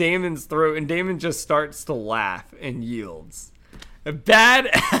weapon to Daemon's throat, and Daemon just starts to laugh and yields. A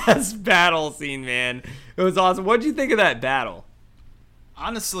badass battle scene, man. It was awesome. What'd you think of that battle?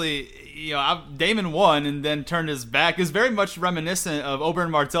 Honestly, Daemon won and then turned his back. Is very much reminiscent of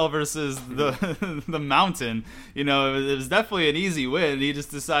Oberyn Martell versus the Mountain. It was definitely an easy win. He just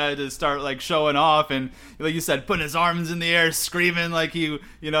decided to start showing off and, like you said, putting his arms in the air, screaming like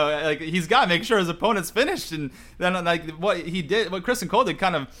he's got to make sure his opponent's finished. And then what Criston Cole did,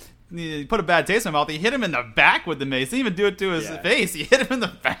 kind of. He put a bad taste in my mouth. He hit him in the back with the mace. He didn't even do it to his face. He hit him in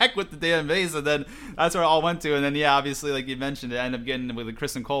the back with the damn mace, and then that's where it all went to. And then, obviously, like you mentioned, it ended up getting with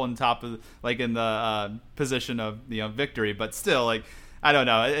Criston Cole on top of, in the position of victory. But still, I don't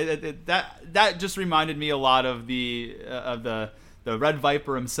know. That just reminded me a lot of the Red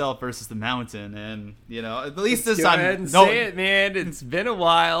Viper himself versus the Mountain, and at least this time. Go ahead and say it, man. It's been a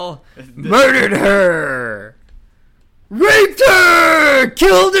while. Murdered her. Raped her!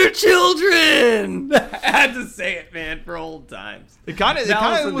 Killed her children! I had to say it, man, for old times. It kind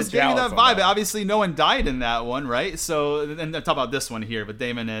of was giving me that vibe. Obviously, no one died in that one, right? So, and I'm talking about this one here with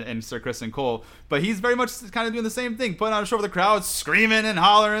Damon and Sir Kristen Cole. But he's very much kind of doing the same thing, putting on a show for the crowd, screaming and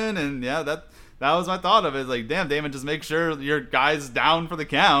hollering, and yeah, that was my thought of it. It's like, damn, Damon, just make sure your guy's down for the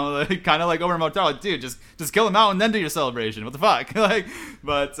count. Like, kind of like over Motel. Like, dude, just kill him out and then do your celebration. What the fuck?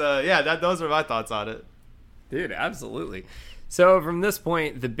 Those are my thoughts on it. Dude, absolutely. So from this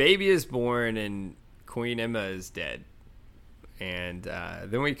point, the baby is born and Queen Emma is dead. And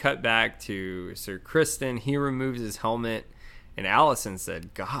then we cut back to Sir Kristen. He removes his helmet, and Allison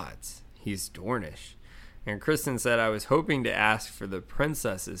said, "Gods, he's Dornish." And Kristen said, "I was hoping to ask for the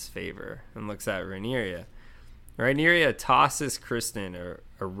princess's favor," and looks at Rhaenyra. Rhaenyra tosses Kristen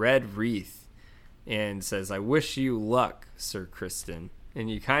a red wreath and says, "I wish you luck, Sir Kristen." And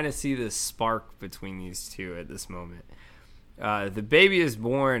you kind of see this spark between these two at this moment. The baby is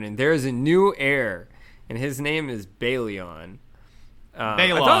born, and there is a new heir, and his name is Baelion. I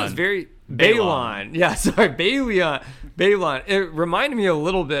thought it was very Baelon. Yeah, sorry, Baelion. It reminded me a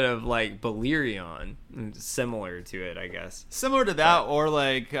little bit of like Balerion, similar to it, I guess. Similar to that, or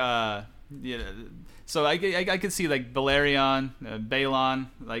like So I could see like Balerion, Baelon,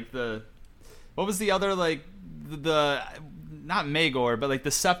 like what was the other like the not Maegor, but like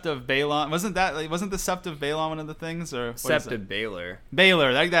the Sept of Baelon. Wasn't the Sept of Baelon one of the things, or Sept of Baelor?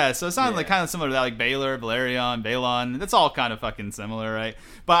 Baelor, like that. So it sounds like kind of similar to that, like Baelor, Balerion, Baelon. That's all kind of fucking similar, right?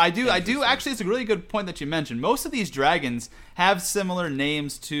 But I do actually. It's a really good point that you mentioned. Most of these dragons have similar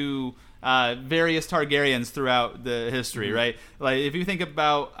names to various Targaryens throughout the history, right? Like if you think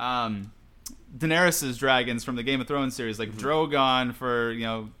about Daenerys's dragons from the Game of Thrones series, like Drogon for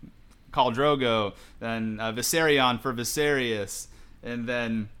Khal Drogo, then Viserion for Viserys, and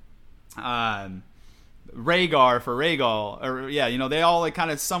then Rhaegar for Rhaegal. Or they all like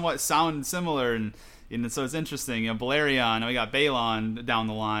kind of somewhat sound similar, and so it's interesting. Balerion, and we got Baelon down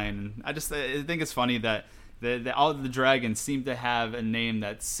the line. I think it's funny that all the dragons seem to have a name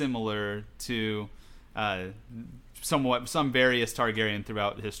that's similar to some various Targaryen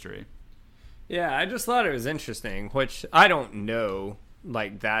throughout history. Yeah, I just thought it was interesting, which I don't know.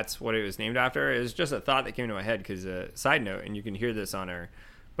 Like that's what it was named after. It was just a thought that came to my head because side note, and you can hear this on our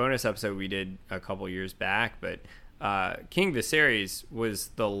bonus episode we did a couple years back, but King Viserys was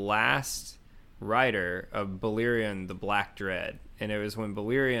the last rider of Balerion the Black Dread, and it was when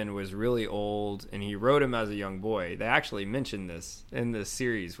Balerion was really old and he rode him as a young boy. They actually mentioned this in this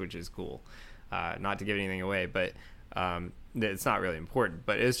series, which is cool. Not to give anything away, but it's not really important,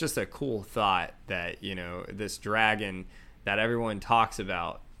 but it's just a cool thought that this dragon that everyone talks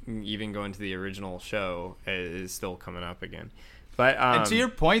about, even going to the original show, is still coming up again. But and to your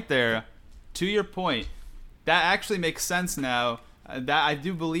point, that actually makes sense now. That I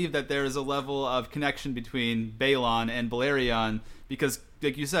do believe that there is a level of connection between Baelon and Balerion, because,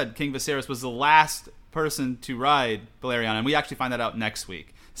 like you said, King Viserys was the last person to ride Balerion, and we actually find that out next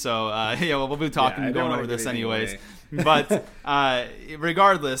week. So we'll be going over this anyways. But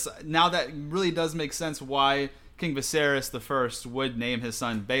regardless, now that really does make sense why King Viserys I would name his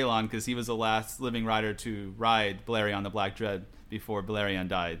son Baelon, because he was the last living rider to ride Balerion the Black Dread before Balerion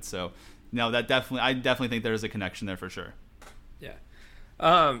died. So, I definitely think there is a connection there for sure. Yeah.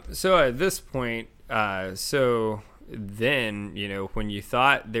 So at this point, then when you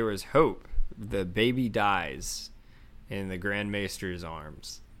thought there was hope, the baby dies in the Grand Maester's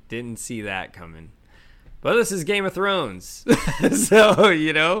arms. Didn't see that coming. But this is Game of Thrones,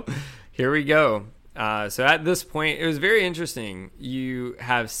 so here we go. So at this point, it was very interesting. You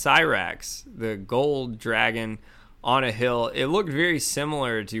have Syrax, the gold dragon, on a hill. It looked very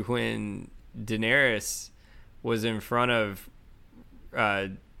similar to when Daenerys was in front of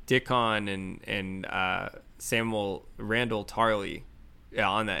Dickon and Samuel Randall Tarly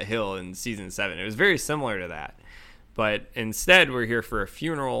on that hill in season 7. It was very similar to that. But instead, we're here for a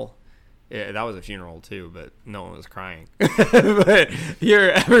funeral. Yeah, that was a funeral too, but no one was crying. But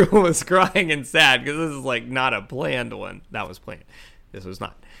here, everyone was crying and sad because this is like not a planned one. That was planned. This was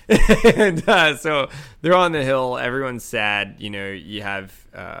not. And so they're on the hill. Everyone's sad. You have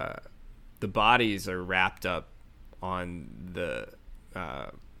the bodies are wrapped up on the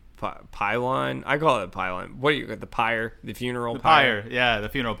pylon. I call it a pylon. What do you the pyre? The funeral pyre? Yeah, the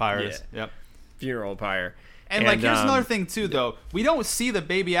funeral pyres. Yeah. Yep. Funeral pyre. And here's another thing too, though. We don't see the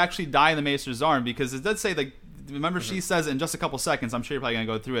baby actually die in the Maester's arm, because it does say like remember she says it in just a couple seconds. I'm sure you're probably gonna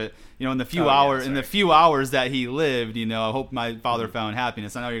go through it. You know, in the few hours that he lived, you know, I hope my father found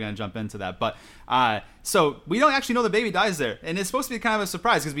happiness. I know you're gonna jump into that, but so we don't actually know the baby dies there, and it's supposed to be kind of a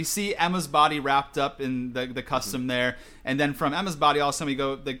surprise because we see Emma's body wrapped up in the custom there, and then from Emma's body, all of a sudden we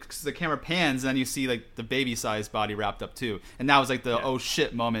go the camera pans, and then you see like the baby-sized body wrapped up too, and that was like the oh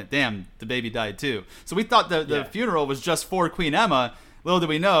shit moment. Damn, the baby died too. So we thought the funeral was just for Queen Emma. Little did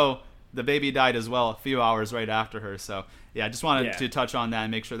we know, the baby died as well a few hours right after her. So yeah, I just wanted to touch on that and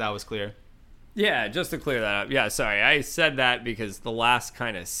make sure that was clear. Yeah, just to clear that up. Yeah, sorry, I said that because the last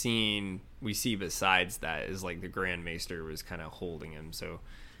kind of scene we see besides that is like the Grand Maester was kind of holding him. So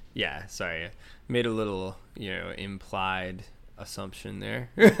yeah, sorry, I made a little, you know, implied assumption there.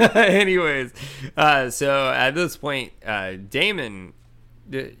 Anyways, so at this point, Daemon,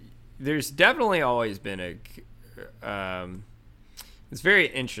 there's definitely always been it's very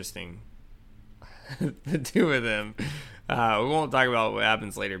interesting, the two of them. We won't talk about what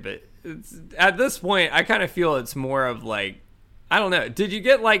happens later, but at this point, I kind of feel it's more of like, I don't know. Did you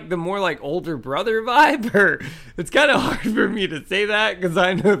get like the more like older brother vibe? Or it's kind of hard for me to say that because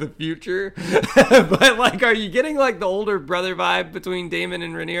I know the future. But like, are you getting like the older brother vibe between Daemon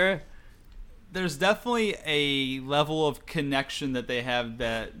and Rhaenyra? There's definitely a level of connection that they have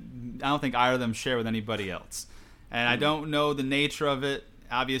that I don't think either of them share with anybody else. And I don't know the nature of it.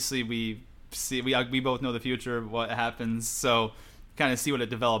 Obviously, we both know the future of what happens, so kind of see what it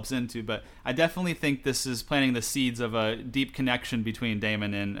develops into. But I definitely think this is planting the seeds of a deep connection between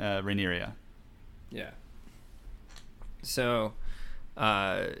Daemon and Rhaenyra. Yeah. So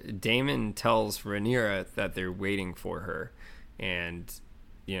Daemon tells Rhaenyra that they're waiting for her, and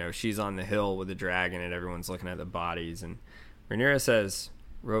you know she's on the hill with the dragon, and everyone's looking at the bodies. And Rhaenyra says,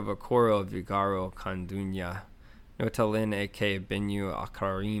 "Rovakoro vigaro kandunya." Notalin eke benu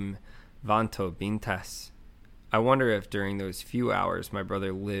akarim vanto bintas. I wonder if during those few hours my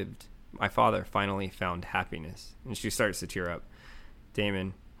brother lived, my father finally found happiness. And she starts to tear up.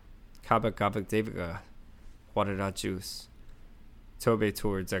 Daemon, kaba gabak deviga, wadarajus, tobe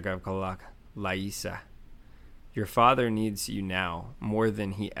towards agavkalak, laisa. Your father needs you now more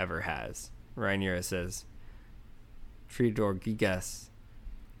than he ever has. Rhaenyra says, Tridor gigas,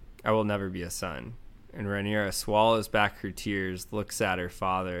 I will never be a son. And Rhaenyra swallows back her tears, looks at her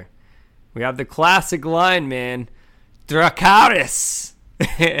father. We have the classic line, man. Dracarys!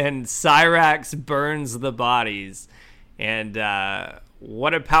 And Syrax burns the bodies. And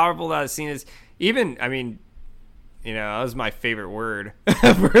what a powerful that scene is. Even, I mean, you know, that was my favorite word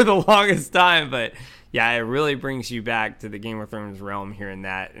for the longest time. But yeah, it really brings you back to the Game of Thrones realm hearing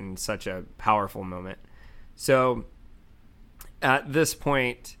that in such a powerful moment. So at this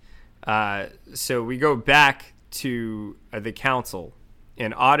point, so we go back to the council,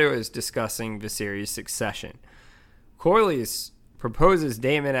 and Otto is discussing Viserys' succession. Corlys proposes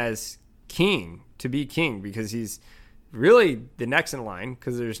Daemon as king, to be king, because he's really the next in line,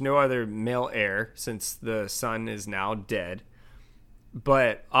 because there's no other male heir since the son is now dead.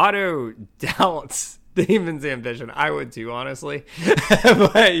 But Otto doubts Daemon's ambition. I would too, honestly.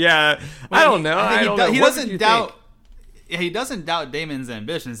 But yeah, I don't know. I don't know. He doesn't doubt. He doesn't doubt Daemon's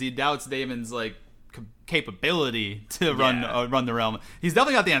ambitions. He doubts Daemon's like capability to run the realm. He's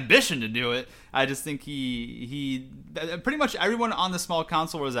definitely got the ambition to do it. I just think he pretty much everyone on the small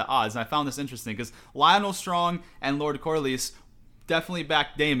council was at odds, and I found this interesting because Lionel Strong and Lord Corlys definitely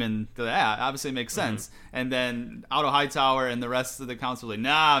backed Daemon. Yeah, obviously it makes sense. Mm-hmm. And then Otto Hightower and the rest of the council were like,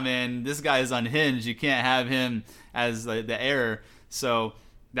 nah, man, this guy is unhinged. You can't have him as the heir. So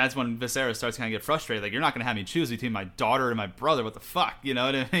that's when Viserys starts kind of get frustrated. Like, you're not going to have me choose between my daughter and my brother. What the fuck? You know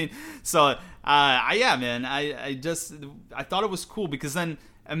what I mean? So, I thought it was cool because then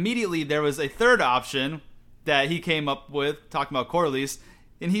immediately there was a third option that he came up with, talking about Corlys,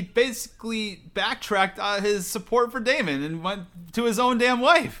 and he basically backtracked his support for Daemon and went to his own damn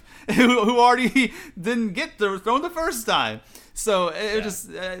wife, who already didn't get the throne the first time. So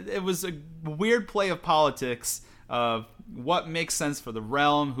it was a weird play of politics of what makes sense for the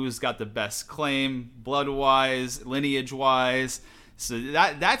realm, who's got the best claim, blood-wise, lineage-wise. So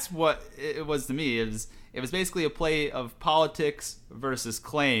that's what it was to me. It was basically a play of politics versus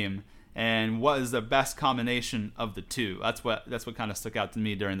claim, and what is the best combination of the two. That's what kind of stuck out to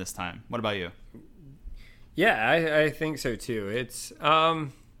me during this time. What about you? Yeah, I think so too. It's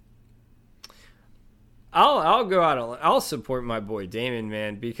I'll go out. I'll support my boy Daemon,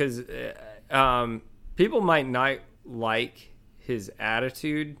 man, because people might not like his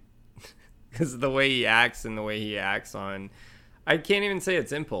attitude because of the way he acts and the way he acts on. I can't even say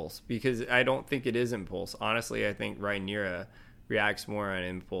it's impulse because I don't think it is impulse. Honestly, I think Rhaenyra reacts more on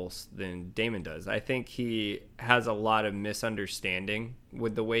impulse than Daemon does. I think he has a lot of misunderstanding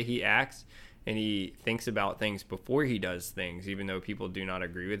with the way he acts, and he thinks about things before he does things, even though people do not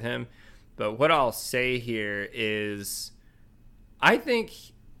agree with him. But what I'll say here is I think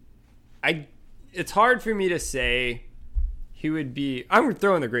it's hard for me to say he would be. I'm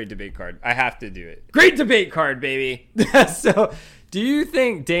throwing the great debate card. I have to do it. Great debate card, baby. So, do you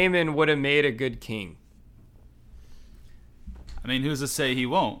think Daemon would have made a good king? I mean, who's to say he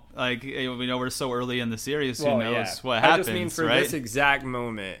won't? Like, we know we're so early in the series. Who knows what happens? I just mean for this exact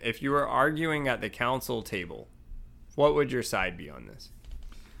moment, if you were arguing at the council table, what would your side be on this?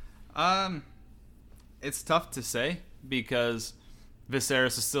 It's tough to say because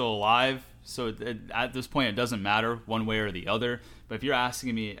Viserys is still alive. So at this point, it doesn't matter one way or the other. But if you're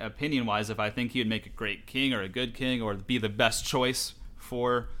asking me opinion-wise if I think he would make a great king or a good king or be the best choice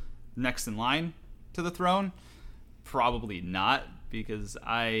for next in line to the throne, probably not, because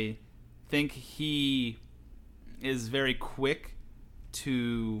I think he is very quick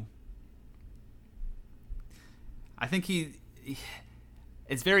to... I think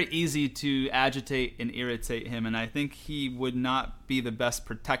it's very easy to agitate and irritate him, and I think he would not be the best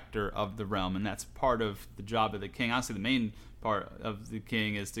protector of the realm, and that's part of the job of the king. Honestly, the main part of the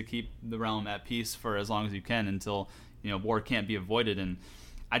king is to keep the realm at peace for as long as you can until war can't be avoided. And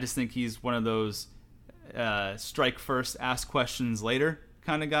I just think he's one of those strike first, ask questions later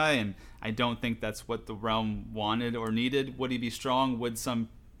kind of guy, and I don't think that's what the realm wanted or needed. Would he be strong? Would some,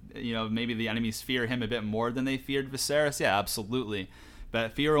 maybe the enemies fear him a bit more than they feared Viserys? Yeah, absolutely.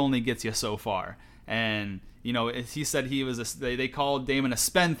 But fear only gets you so far. And, he said he was they called Daemon a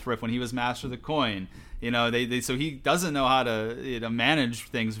spendthrift when he was Master of the Coin. So he doesn't know how to manage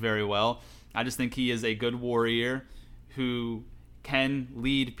things very well. I just think he is a good warrior who can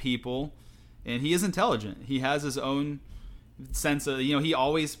lead people, and he is intelligent. He has his own sense of, he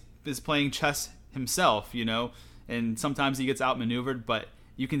always is playing chess himself, and sometimes he gets outmaneuvered, but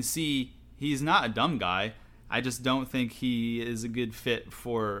you can see he's not a dumb guy. I just don't think he is a good fit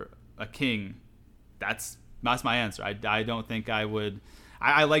for a king. That's my answer. I don't think I would.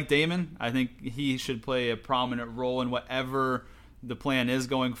 I like Daemon. I think he should play a prominent role in whatever the plan is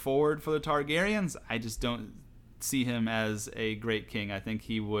going forward for the Targaryens. I just don't see him as a great king. I think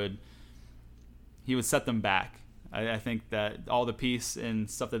he would set them back. I think that all the peace and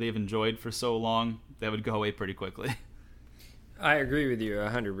stuff that they've enjoyed for so long, that would go away pretty quickly. I agree with you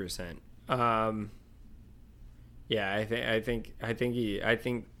 100%. Yeah, I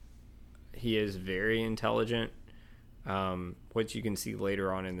think he is very intelligent, which you can see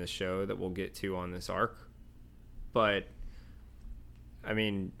later on in the show that we'll get to on this arc. But I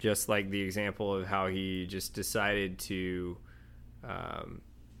mean, just like the example of how he just decided to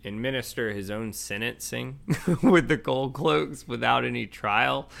administer his own sentencing with the gold cloaks without any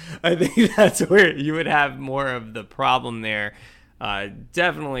trial, I think that's where you would have more of the problem there.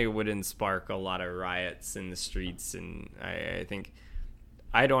 Definitely wouldn't spark a lot of riots in the streets, and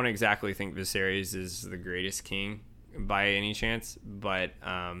I don't exactly think Viserys is the greatest king by any chance, but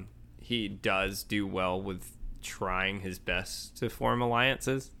he does do well with trying his best to form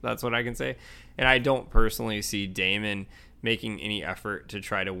alliances. That's what I can say. And I don't personally see Daemon making any effort to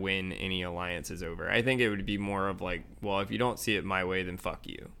try to win any alliances over. I think it would be more of like, well, if you don't see it my way, then fuck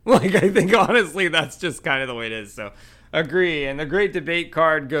you. Like, I think honestly that's just kind of the way it is. So agree. And the great debate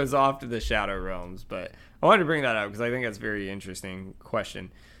card goes off to the Shadow Realms, but I wanted to bring that up because I think that's a very interesting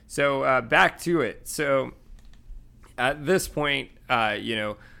question. So back to it. So at this point,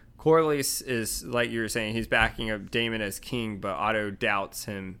 Corlys is, like you were saying, he's backing up Daemon as king, but Otto doubts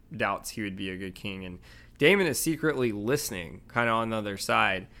he would be a good king. And Daemon is secretly listening, kind of on the other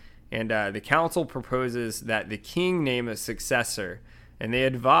side. And the council proposes that the king name a successor, and they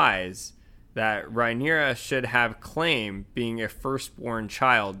advise that Rhaenyra should have claim being a firstborn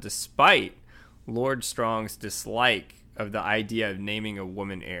child, despite Lord Strong's dislike of the idea of naming a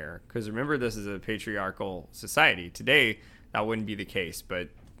woman heir. Because remember, this is a patriarchal society. Today, that wouldn't be the case, but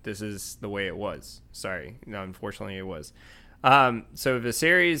this is the way it was. Sorry. No, unfortunately, it was. So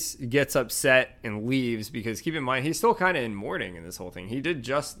Viserys gets upset and leaves because, keep in mind, he's still kind of in mourning in this whole thing. He did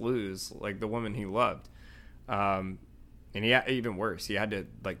just lose, like, the woman he loved. And he had, even worse, he had to,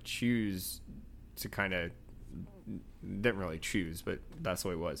 like, choose to kind of, didn't really choose, but that's the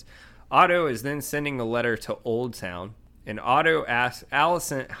way it was. Otto is then sending a letter to Old Town, and Otto asks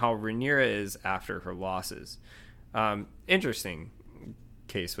Alicent how Rhaenyra is after her losses. Interesting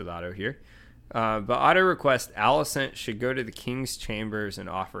case with Otto here. But Otto requests Alicent should go to the king's chambers and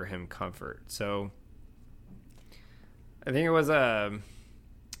offer him comfort. So I think it was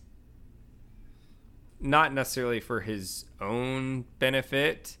not necessarily for his own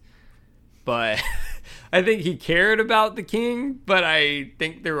benefit, but I think he cared about the king, but I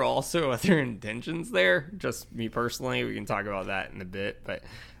think there were also other intentions there. Just me personally, we can talk about that in a bit. But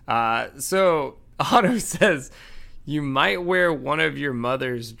so Otto says, you might wear one of your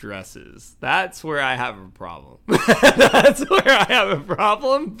mother's dresses. That's where I have a problem. That's where I have a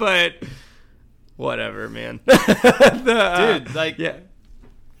problem, but whatever, man. Dude, like, yeah.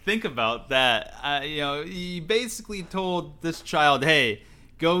 Think about that. He basically told this child, hey,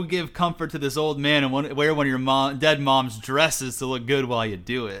 go give comfort to this old man and wear one of your dead mom's dresses to look good while you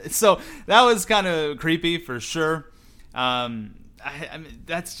do it. So that was kind of creepy for sure. I mean,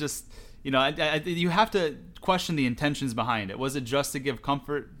 that's just, you have to question the intentions behind it. Was it just to give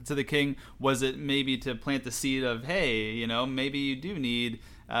comfort to the king? Was it maybe to plant the seed of, hey, maybe you do need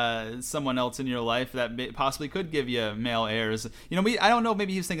someone else in your life that possibly could give you male heirs? I don't know.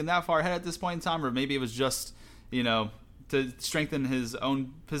 Maybe he was thinking that far ahead at this point in time, or maybe it was just, to strengthen his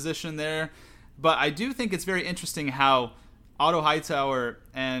own position there. But I do think it's very interesting how Otto Hightower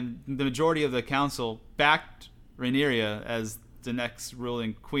and the majority of the council backed Rhaenyra as the next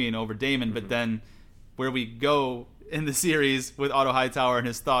ruling queen over Daemon. Mm-hmm. But then where we go in the series with Otto Hightower and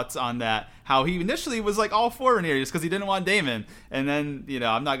his thoughts on that, how he initially was like all for Rhaenyra because he didn't want Daemon. And then,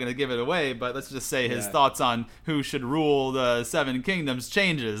 I'm not going to give it away, but let's just say his thoughts on who should rule the Seven Kingdoms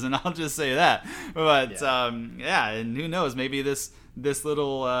changes. And I'll just say that. But and who knows, maybe this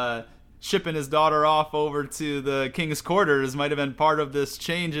little shipping his daughter off over to the king's quarters might have been part of this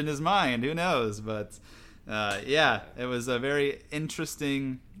change in his mind. Who knows? But it was a very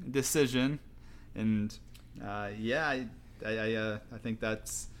interesting decision. And I think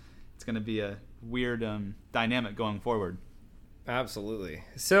it's going to be a weird dynamic going forward. Absolutely.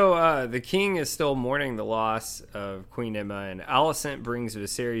 So the king is still mourning the loss of Queen Emma, and Alicent brings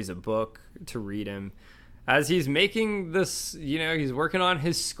Viserys a book to read him as he's making this, he's working on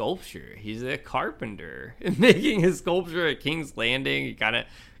his sculpture. He's a carpenter and making his sculpture at King's Landing. He kind of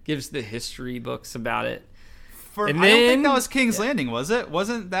gives the history books about it. I don't think that was King's Landing, was it?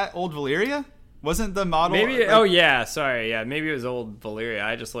 Wasn't that Old Valyria? Wasn't the model? Maybe. Maybe it was Old Valyria.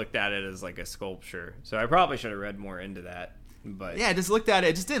 I just looked at it as like a sculpture, so I probably should have read more into that. But yeah, I just looked at it.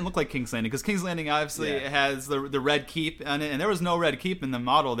 It just didn't look like King's Landing because King's Landing obviously has the Red Keep on it, and there was no Red Keep in the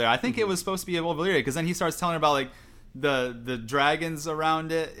model there. I think it was supposed to be Old Valyria because then he starts telling about like the dragons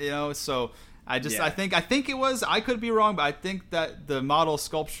around it, So I think it was. I could be wrong, but I think that the model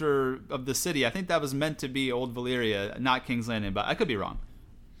sculpture of the city, I think that was meant to be Old Valyria, not King's Landing. But I could be wrong.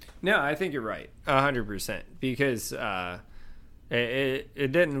 No, I think you're right, 100%, because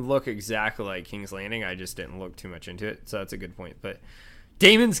it didn't look exactly like King's Landing. I just didn't look too much into it, so that's a good point. But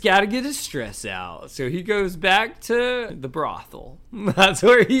Daemon's got to get his stress out, so he goes back to the brothel. That's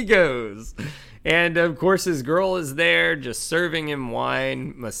where he goes. And, of course, his girl is there just serving him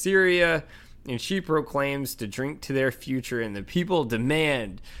wine, Mysaria, and she proclaims to drink to their future, and the people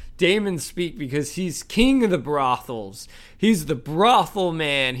demand Daemon speak because he's king of the brothels. He's the brothel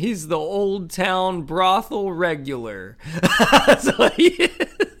man. He's the old town brothel regular. That's what he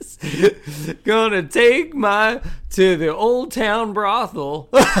is. Gonna take to the old town brothel.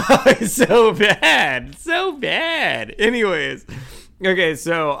 So bad. Anyways. Okay,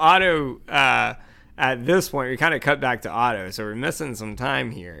 so Otto, at this point, we kind of cut back to Otto. So we're missing some time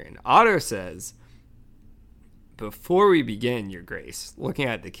here. And Otto says, before we begin, Your Grace, looking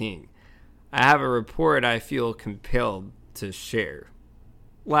at the king, I have a report I feel compelled to share.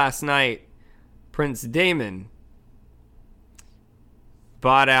 Last night, Prince Daemon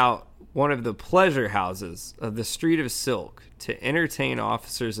bought out one of the pleasure houses of the Street of Silk to entertain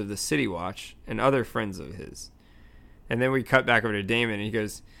officers of the City Watch and other friends of his. And then we cut back over to Daemon, and he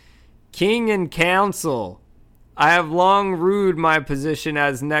goes, King and Council, I have long rued my position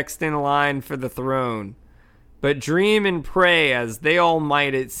as next in line for the throne. But dream and pray as they all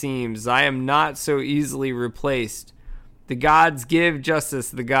might, it seems, I am not so easily replaced. The gods give justice,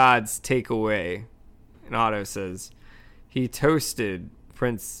 the gods take away. And Otto says, he toasted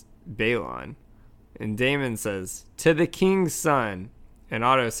Prince Balon. And Daemon says, to the king's son. And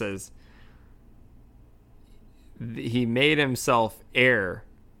Otto says, he made himself heir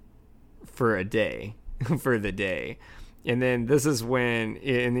for a day, for the day. And then this is when,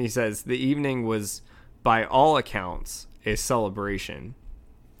 and he says, the evening was, by all accounts, a celebration.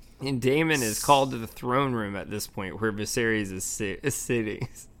 And Daemon is called to the throne room at this point where Viserys is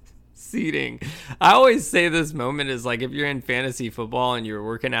seating. I always say this moment is like if you're in fantasy football and you're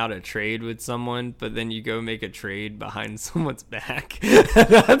working out a trade with someone, but then you go make a trade behind someone's back.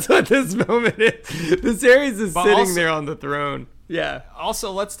 That's what this moment is. Viserys is sitting there on the throne. Yeah.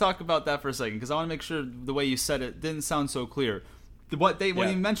 Also, let's talk about that for a second, because I want to make sure the way you said it didn't sound so clear. When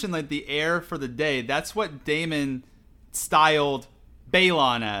you mentioned like the heir for the day, that's what Daemon styled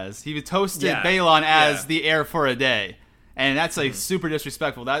Balon as. He toasted Balon as the heir for a day, and that's like super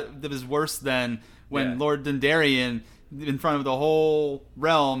disrespectful. That was worse than when Lord Dondarrion, in front of the whole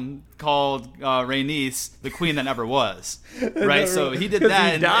realm, called Rhaenys the queen that never was. Right? So he did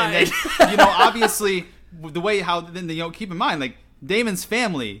that, and then, obviously the way keep in mind, like, Daemon's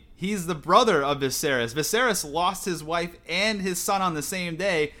family, he's the brother of Viserys. Viserys lost his wife and his son on the same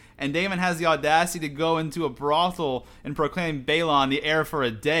day, and Daemon has the audacity to go into a brothel and proclaim Balon the heir for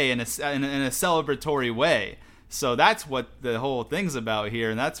a day in a celebratory way. So that's what the whole thing's about here,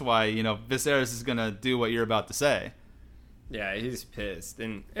 and that's why, Viserys is going to do what you're about to say. Yeah, he's pissed,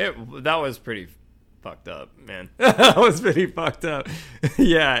 and that was pretty fucked up, man. That was pretty fucked up.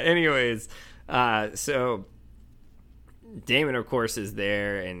 Yeah, anyways, so Daemon, of course, is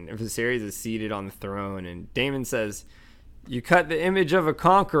there, and Viserys is seated on the throne, and Daemon says, "You cut the image of a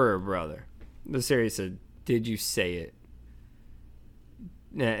conqueror, brother." Viserys said, "Did you say it?"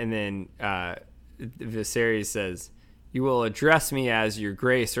 And then Viserys says, "You will address me as your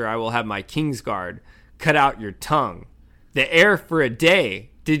grace, or I will have my Kingsguard cut out your tongue. The heir for a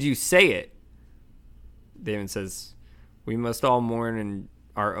day, did you say it?" Daemon says, "We must all mourn in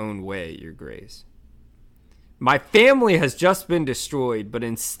our own way, your grace. My family has just been destroyed, but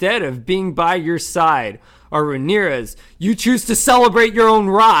instead of being by your side, our Rhaenyra's, you choose to celebrate your own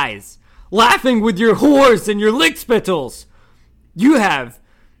rise, laughing with your whores and your lickspittles. You have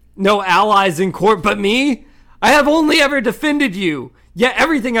no allies in court but me. I have only ever defended you, yet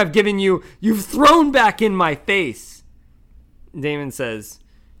everything I've given you, you've thrown back in my face." Daemon says,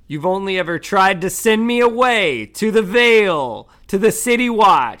 "You've only ever tried to send me away to the Vale, to the City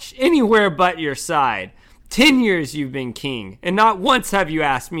Watch, anywhere but your side. 10 years you've been king, and not once have you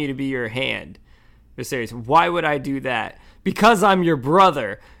asked me to be your hand." Viserys, "Why would I do that? Because I'm your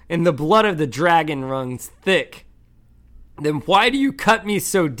brother, and the blood of the dragon runs thick. Then why do you cut me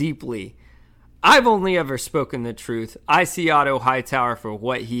so deeply? I've only ever spoken the truth. I see Otto Hightower for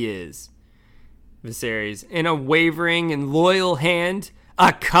what he is." Viserys, "In a wavering and loyal hand,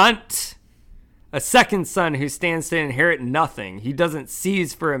 a cunt. A second son who stands to inherit nothing. He doesn't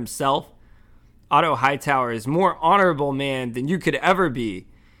seize for himself. Otto Hightower is more honorable man than you could ever be.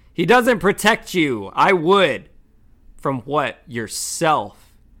 He doesn't protect you. I would. From what?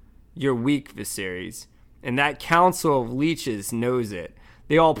 Yourself. You're weak, Viserys. And that council of leeches knows it.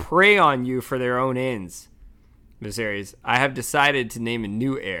 They all prey on you for their own ends." Viserys, "I have decided to name a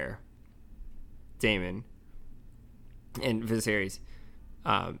new heir." Daemon and Viserys,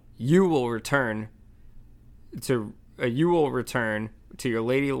 you will return to your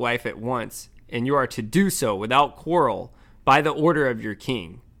lady wife at once, and you are to do so without quarrel by the order of your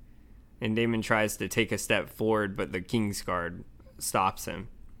king. And Daemon tries to take a step forward, but the Kingsguard stops him.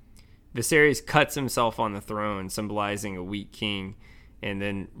 Viserys cuts himself on the throne, symbolizing a weak king, and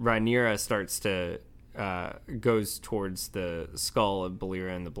then Rhaenyra starts to goes towards the skull of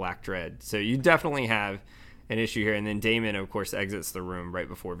Balera and the Black Dread. So you definitely have an issue here. And then Daemon, of course, exits the room right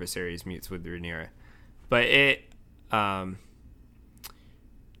before Viserys meets with Rhaenyra. But it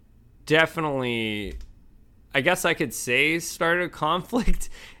definitely, I guess I could say, started a conflict.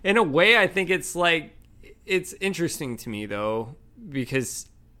 In a way, I think it's interesting to me, though, because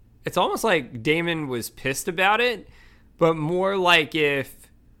it's almost like Daemon was pissed about it, but more like if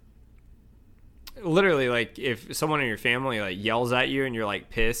someone in your family like yells at you and you're like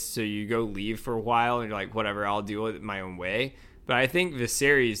pissed, so you go leave for a while and you're like, whatever, I'll deal with it my own way. But I think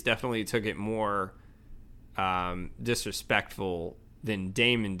Viserys definitely took it more disrespectful than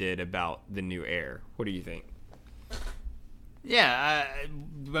Daemon did about the new heir. What do you think? Yeah, I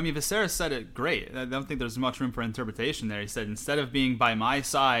mean, Viserys said it great. I don't think there's much room for interpretation there. He said, instead of being by my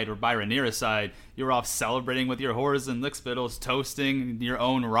side or by Rhaenyra's side, you were off celebrating with your whores and lickspittles, toasting your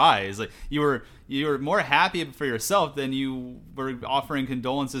own rise. Like you were more happy for yourself than you were offering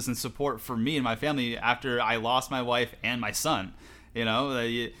condolences and support for me and my family after I lost my wife and my son. He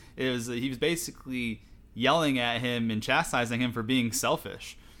was basically yelling at him and chastising him for being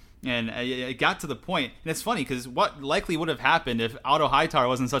selfish. And it got to the point, and it's funny because what likely would have happened if Otto Hightower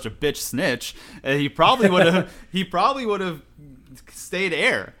wasn't such a bitch snitch? He probably would have stayed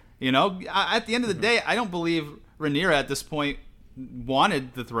heir. At the end of the day, I don't believe Rhaenyra at this point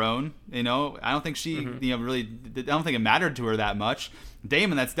wanted the throne. I don't think she, really. I don't think it mattered to her that much.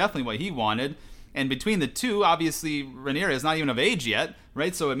 Daemon, that's definitely what he wanted. And between the two, obviously, Rhaenyra is not even of age yet,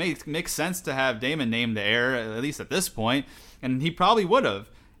 right? So it makes sense to have Daemon named the heir, at least at this point, and he probably would have.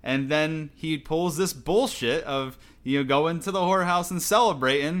 and then he pulls this bullshit of going to the whorehouse and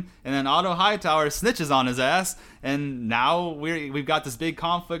celebrating, and then Otto Hightower snitches on his ass, and now we've got this big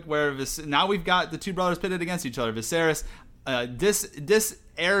conflict where now we've got the two brothers pitted against each other. Viserys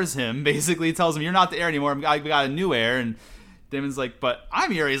dis-heirs him, basically tells him, you're not the heir anymore, we got a new heir, and Daemon's like, but I'm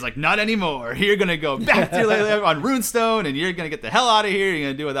here. He's like, not anymore. You're going to go back to your life on Runestone, and you're going to get the hell out of here. You're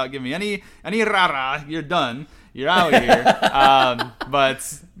going to do it without giving me any rara. You're done. You're out of here.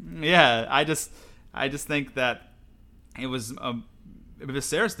 But yeah, I just think that it was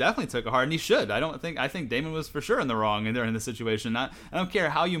Viserys definitely took a hard, and he should. I think Daemon was for sure in the wrong in this situation. I don't care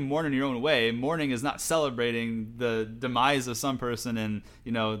how you mourn in your own way. Mourning is not celebrating the demise of some person and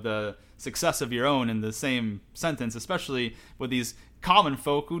the success of your own in the same sentence, especially with these common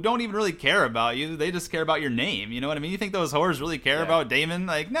folk who don't even really care about you. They just care about your name. You know what I mean? You think those whores really care about Daemon?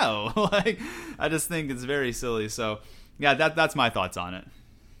 Like, no. Like, I just think it's very silly. So yeah, that's my thoughts on it.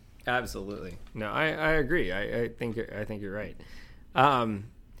 Absolutely. No, I agree. I think you're right.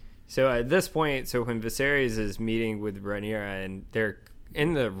 So at this point, when Viserys is meeting with Rhaenyra and they're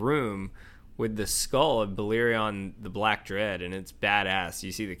in the room with the skull of Balerion the Black Dread, and it's badass.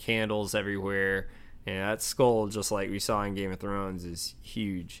 You see the candles everywhere, and that skull, just like we saw in Game of Thrones, is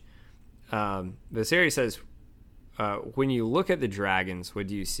huge. Viserys says, when you look at the dragons, what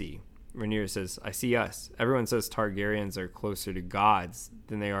do you see? Rhaenyra says, I see us. Everyone says Targaryens are closer to gods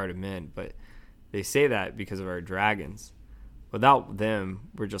than they are to men, but they say that because of our dragons. Without them,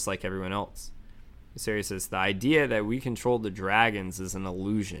 we're just like everyone else. Viserys says, the idea that we control the dragons is an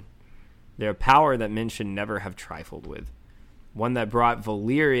illusion. They're a power that men should never have trifled with. One that brought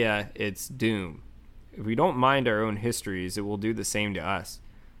Valyria its doom. If we don't mind our own histories, it will do the same to us.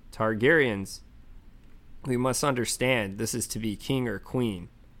 Targaryens, we must understand this is to be king or queen.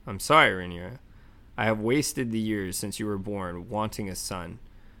 I'm sorry, Rhaenyra. I have wasted the years since you were born, wanting a son.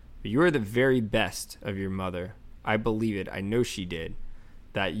 But you are the very best of your mother. I believe it. I know she did.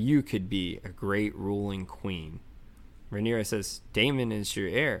 That you could be a great ruling queen. Rhaenyra says, Daemon is your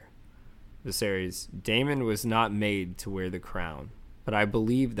heir. Viserys, Daemon was not made to wear the crown, but I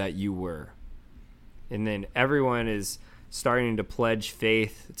believe that you were. And then everyone is starting to pledge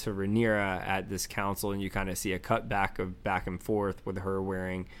faith to Rhaenyra at this council, and you kind of see a cut back and forth with her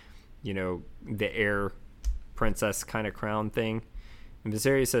wearing, the heir princess kind of crown thing. And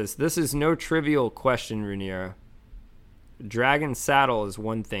Viserys says, this is no trivial question, Rhaenyra. Dragon's saddle is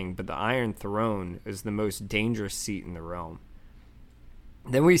one thing, but the Iron Throne is the most dangerous seat in the realm.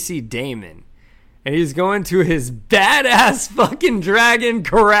 Then we see Daemon, and he's going to his badass fucking dragon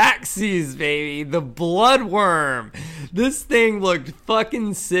Caraxes, baby. The bloodworm. This thing looked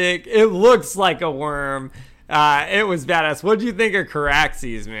fucking sick. It looks like a worm. It was badass. What do you think of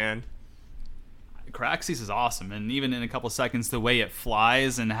Caraxes, man? Caraxes is awesome, and even in a couple seconds, the way it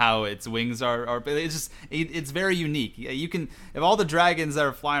flies and how its wings are it's very unique. You can, of all the dragons that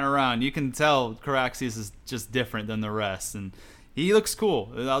are flying around, you can tell Caraxes is just different than the rest, and he looks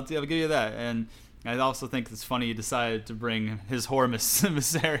cool. I'll give you that. And I also think it's funny he decided to bring his whore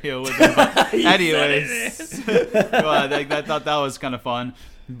Mysaria with him. But anyways, well, I thought that was kind of fun.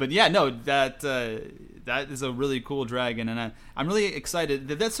 But yeah, no, that is a really cool dragon, and I'm really excited.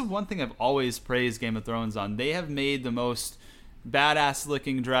 That's the one thing I've always praised Game of Thrones on. They have made the most badass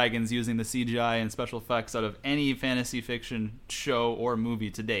looking dragons using the CGI and special effects out of any fantasy fiction show or movie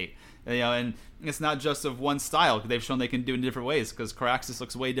to date. And it's not just of one style. They've shown they can do it in different ways, because Caraxes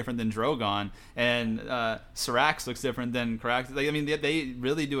looks way different than Drogon, and Syrax looks different than Caraxes. They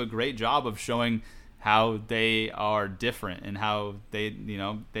really do a great job of showing how they are different and how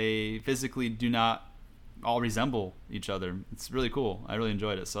they physically do not all resemble each other. It's really cool. I really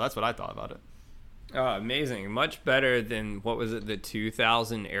enjoyed it. So that's what I thought about it. Oh, amazing. Much better than, what was it, the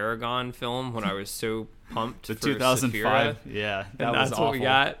 2000 Aragon film when I was so pumped the for 2005. Saphira? Yeah, that was that's awful. What we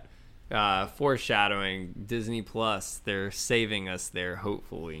got. Foreshadowing, Disney Plus, they're saving us there,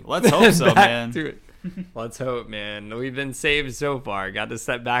 hopefully. Let's hope so, man. To it. Let's hope, man. We've been saved so far. Got to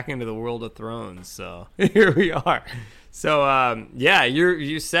step back into the world of Thrones, so here we are. So, yeah,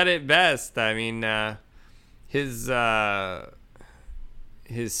 you said it best. I mean, his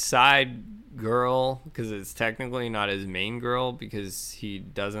side girl, because it's technically not his main girl, because he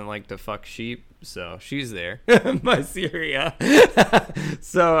doesn't like to fuck sheep, so she's there. Mysaria.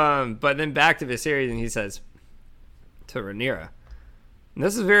 So, but then back to Viserys, and he says to Rhaenyra, and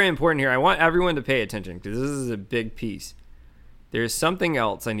this is very important here. I want everyone to pay attention, because this is a big piece. There is something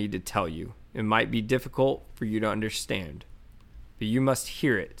else I need to tell you. It might be difficult for you to understand, but you must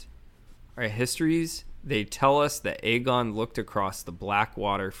hear it. Our histories, they tell us that Aegon looked across the black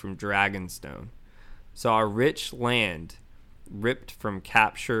water from Dragonstone, saw a rich land ripped from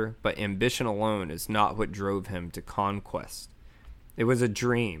capture, but ambition alone is not what drove him to conquest. It was a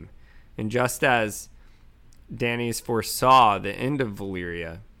dream, and just as Danes foresaw the end of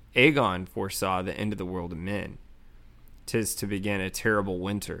Valyria, Aegon foresaw the end of the world of men. 'Tis to begin a terrible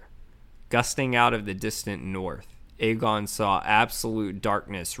winter. Gusting out of the distant north, Aegon saw absolute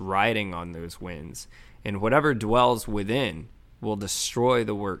darkness riding on those winds, and whatever dwells within will destroy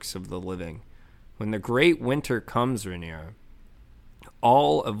the works of the living. When the great winter comes, Rhaenyra,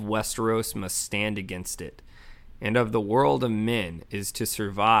 all of Westeros must stand against it, and of the world of men is to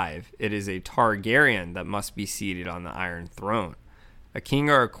survive, it is a Targaryen that must be seated on the Iron Throne, a king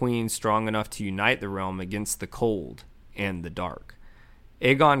or a queen strong enough to unite the realm against the cold and the dark.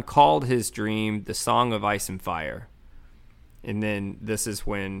 Aegon called his dream the Song of Ice and Fire. And then this is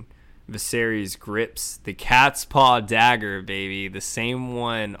when Viserys grips the cat's paw dagger, baby, the same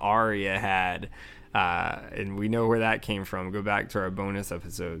one Arya had. And we know where that came from. Go back to our bonus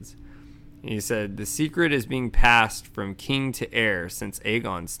episodes. He said, the secret is being passed from king to heir since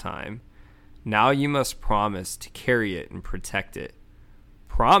Aegon's time. Now you must promise to carry it and protect it.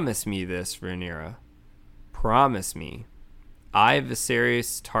 Promise me this, Rhaenyra. Promise me. I,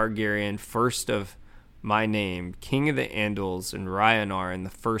 Viserys Targaryen, first of my name, King of the Andals, and Rhaenyra and the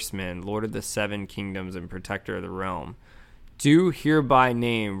First Men, Lord of the Seven Kingdoms and Protector of the Realm, do hereby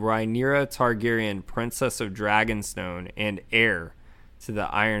name Rhaenyra Targaryen, Princess of Dragonstone, and heir to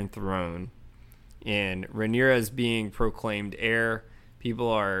the Iron Throne. And Rhaenyra is being proclaimed heir. People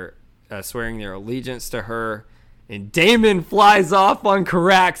are swearing their allegiance to her. And Daemon flies off on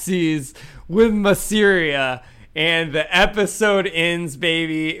Caraxes with Mysaria. And the episode ends,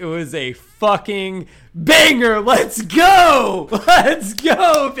 baby. It was a fucking banger. Let's go. Let's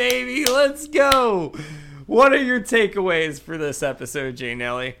go, baby. Let's go. What are your takeaways for this episode, Jay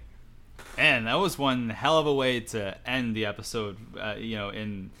Nelly? And that was one hell of a way to end the episode.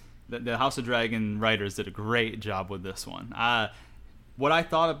 In the House of Dragon writers did a great job with this one. What I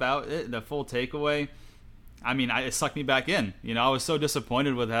thought about it, the full takeaway, I mean, it sucked me back in. I was so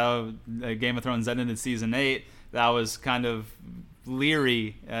disappointed with how Game of Thrones ended in season 8 that I was kind of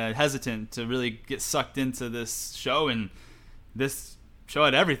leery, hesitant to really get sucked into this show. And this show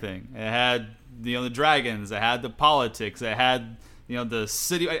had everything. It had, the dragons. It had the politics. It had, the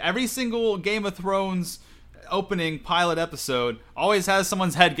city. Every single Game of Thrones opening pilot episode always has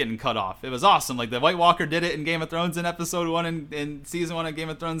someone's head getting cut off. It was awesome. Like the White Walker did it in Game of Thrones in episode 1 in season 1 of Game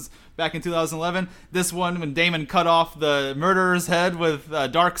of Thrones back in 2011. This one, when Daemon cut off the murderer's head with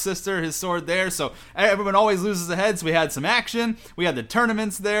Dark Sister, his sword there. So everyone always loses a head. So we had some action. We had the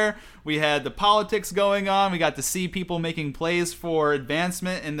tournaments there. We had the politics going on. We got to see people making plays for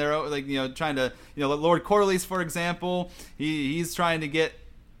advancement in their, trying to, Lord Corlys, for example, he's trying to get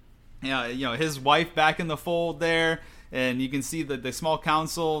his wife back in the fold there, and you can see that the small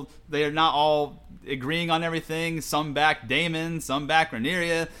council, they are not all agreeing on everything. Some back Daemon, some back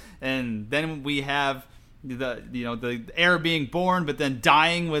Rhaenyra, and then we have the heir being born but then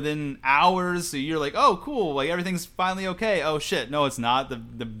dying within hours. So you're like, oh cool, like everything's finally okay. Oh shit, no it's not.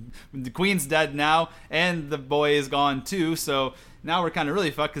 The queen's dead now, and the boy is gone too. So now we're kind of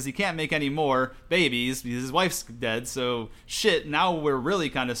really fucked because he can't make any more babies because his wife's dead. So shit, now we're really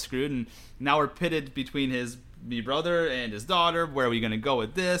kind of screwed, and now we're pitted between his brother and his daughter. Where are we going to go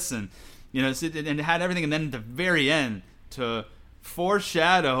with this? And and it had everything, and then at the very end to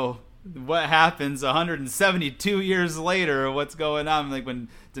foreshadow what happens 172 years later, what's going on, like when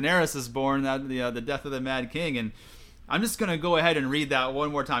Daenerys is born, that the death of the Mad King. And I'm just going to go ahead and read that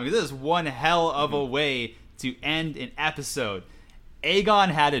one more time because this is one hell of a way to end an episode. Aegon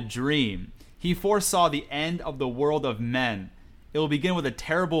had a dream. He foresaw the end of the world of men. It will begin with a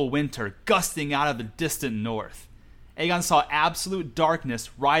terrible winter gusting out of the distant north. Aegon saw absolute darkness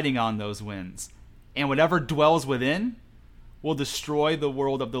riding on those winds, and whatever dwells within will destroy the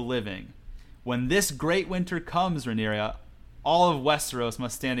world of the living. When this great winter comes, Rhaenyra, all of Westeros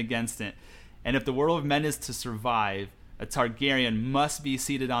must stand against it, and if the world of men is to survive, a Targaryen must be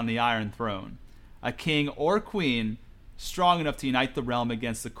seated on the Iron Throne, a king or queen strong enough to unite the realm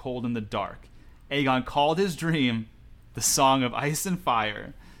against the cold and the dark. Aegon called his dream the Song of Ice and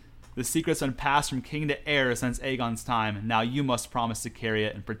Fire. The secret's been passed from king to heir since Aegon's time, and now you must promise to carry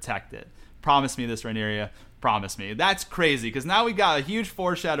it and protect it. Promise me this, Rhaenyra. Promise me. That's crazy, because now we got a huge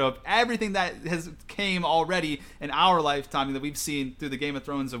foreshadow of everything that has came already in our lifetime that we've seen through the Game of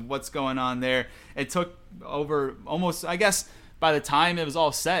Thrones of what's going on there. It took over almost, I guess, by the time it was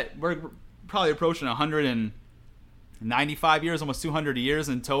all set, we're probably approaching 195 years, almost 200 years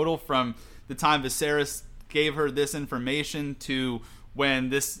in total from the time Viserys gave her this information to when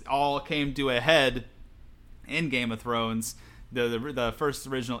this all came to a head in Game of Thrones. the first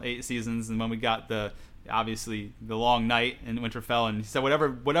original 8 seasons, and when we got obviously the long night in Winterfell, and he said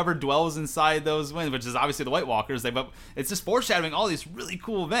whatever dwells inside those winds, which is obviously the White Walkers, but it's just foreshadowing all these really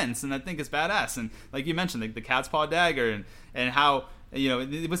cool events, and I think it's badass. And like you mentioned, the cat's paw dagger, and how,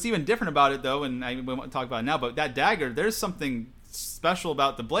 what's even different about it though, and we won't talk about it now, but that dagger, there's something special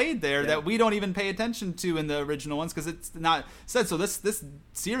about the blade there that we don't even pay attention to in the original ones because it's not said. So this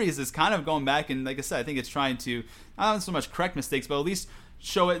series is kind of going back, and like I said, I think it's trying to not so much correct mistakes, but at least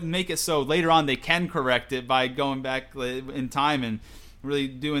show it and make it so later on they can correct it by going back in time and really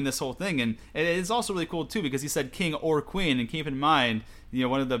doing this whole thing. And it's also really cool too because he said king or queen, and keep in mind,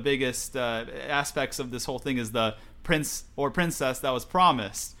 one of the biggest aspects of this whole thing is the prince or princess that was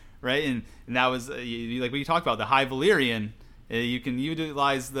promised, right? And that was like we talked about the High Valyrian. You can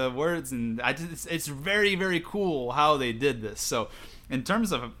utilize the words, and it's very, very cool how they did this. So in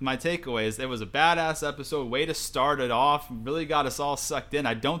terms of my takeaways, it was a badass episode. Way to start it off. Really got us all sucked in.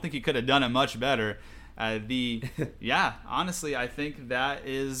 I don't think he could have done it much better. Honestly, I think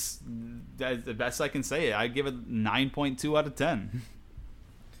that's the best I can say. I give it 9.2 out of 10.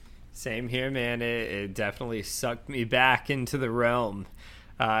 Same here, man. It definitely sucked me back into the realm.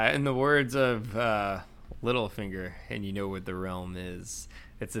 In the words of Littlefinger, and you know what the realm is.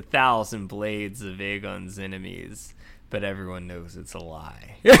 It's 1,000 blades of Aegon's enemies, but everyone knows it's a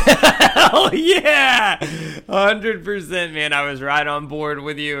lie. Hell yeah! 100%, man. I was right on board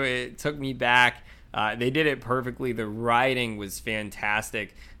with you. It took me back. They did it perfectly. The writing was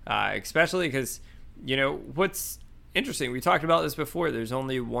fantastic, especially because, what's interesting, we talked about this before. There's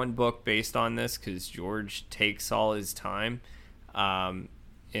only one book based on this because George takes all his time.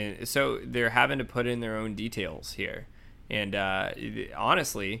 And so they're having to put in their own details here. And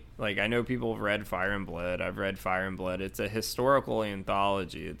honestly, like, I know people have read Fire and Blood. I've read Fire and Blood. It's a historical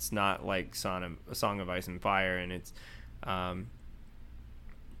anthology. It's not like Song of Ice and Fire. And it's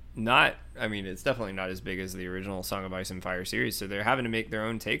it's definitely not as big as the original Song of Ice and Fire series. So they're having to make their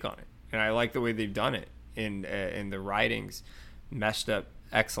own take on it. And I like the way they've done it. And the writings meshed up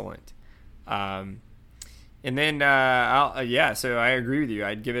excellent. And then, so I agree with you.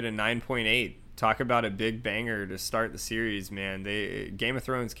 I'd give it a 9.8. Talk about a big banger to start the series, man. Game of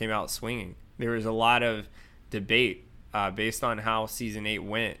Thrones came out swinging. There was a lot of debate based on how Season 8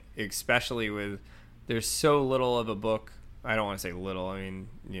 went, especially with there's so little of a book. I don't want to say little. I mean,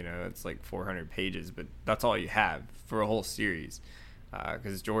 it's like 400 pages, but that's all you have for a whole series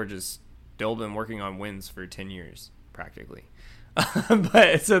because George has still been working on Winds for 10 years, practically.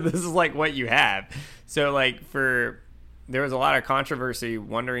 But so this is like what you have. So there was a lot of controversy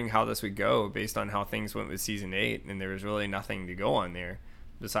wondering how this would go based on how things went with Season 8, and there was really nothing to go on there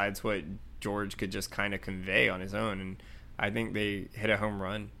besides what George could just kind of convey on his own. And I think they hit a home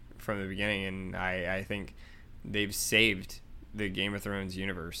run from the beginning, and I think they've saved the Game of Thrones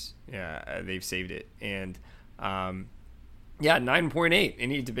universe. Yeah, they've saved it. And 9.8.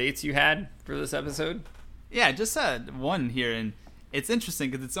 Any debates you had for this episode? Yeah, I just had one here, and it's interesting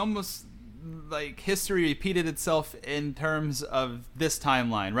because it's almost like history repeated itself in terms of this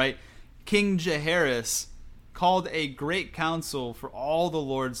timeline, right? King Jaehaerys called a great council for all the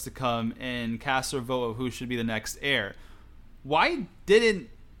lords to come and cast their vote of who should be the next heir. Why didn't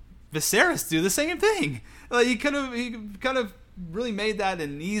Viserys do the same thing? Like he could have really made that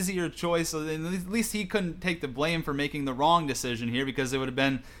an easier choice, so at least he couldn't take the blame for making the wrong decision here because it would have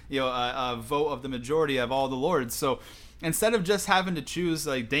been a vote of the majority of all the lords. So instead of just having to choose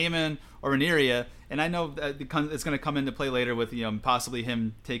like Daemon or Rhaenyra, and I know that it's going to come into play later with possibly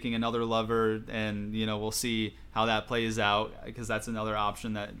him taking another lover, and we'll see how that plays out because that's another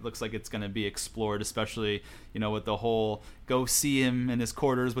option that looks like it's going to be explored, especially with the whole go see him in his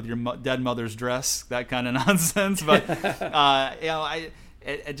quarters with your dead mother's dress, that kind of nonsense. But I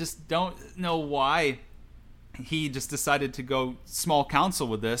just don't know why he just decided to go small council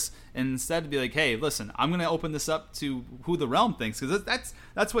with this and instead be like, hey, listen, I'm going to open this up to who the realm thinks, because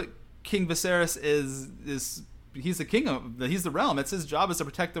that's what King Viserys is. He's the king he's the realm. It's his job is to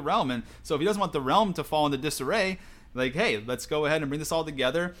protect the realm. And so if he doesn't want the realm to fall into disarray, like, hey, let's go ahead and bring this all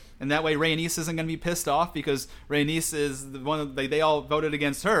together. And that way Rhaenys isn't going to be pissed off because Rhaenys is the one they all voted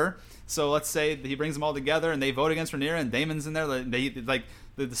against her. So let's say he brings them all together and they vote against Rhaenyra and Daemon's in there.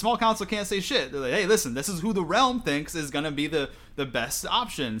 The small council can't say shit. They're like, hey, listen, this is who the realm thinks is going to be the best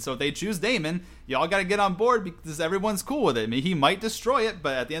option. So if they choose Daemon, y'all got to get on board because everyone's cool with it. I mean, he might destroy it,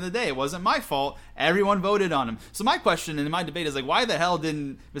 but at the end of the day, it wasn't my fault. Everyone voted on him. So my question in my debate is like, why the hell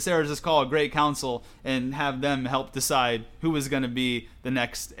didn't Viserys just call a great council and have them help decide who was going to be the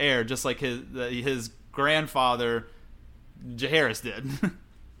next heir, just like his grandfather Jaehaerys did?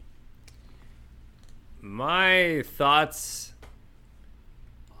 My thoughts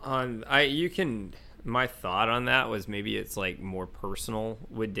My thought on that was maybe it's like more personal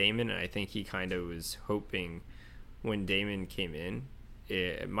with Daemon, and I think he kind of was hoping when Daemon came in.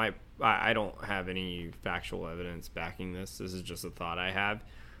 I don't have any factual evidence backing this. This is just a thought I have.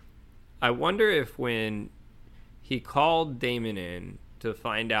 I wonder if when he called Daemon in to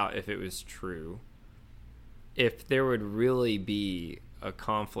find out if it was true, if there would really be a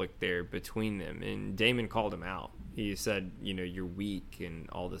conflict there between them. And Daemon called him out. He said, you're weak and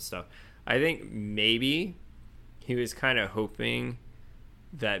all this stuff. I think maybe he was kind of hoping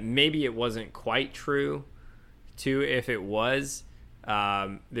that maybe it wasn't quite true, too. If it was,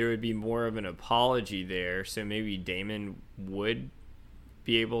 there would be more of an apology there. So maybe Daemon would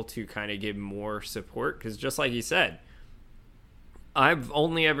be able to kind of give more support. Because just like he said, I've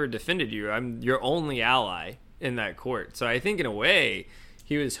only ever defended you. I'm your only ally in that court. So I think in a way,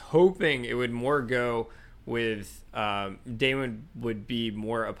 he was hoping it would more go with Daemon would be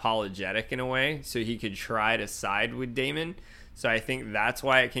more apologetic in a way, so he could try to side with Daemon. So I think that's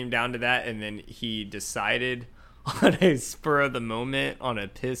why it came down to that, and then he decided on a spur of the moment, on a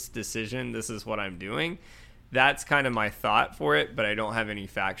pissed decision, this is what I'm doing. That's kind of my thought for it, but I don't have any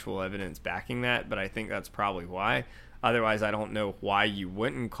factual evidence backing that, but I think that's probably why. Otherwise, I don't know why you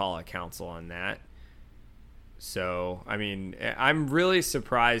wouldn't call a council on that. So, I mean, I'm really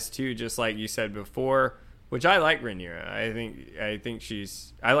surprised too, just like you said before, which I like Rhaenyra.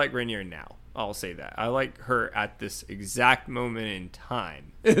 I like Rhaenyra now. I'll say that. I like her at this exact moment in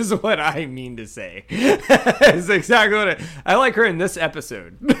time, is what I mean to say. It's exactly what I like her in this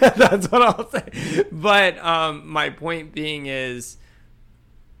episode. That's what I'll say. But my point being is,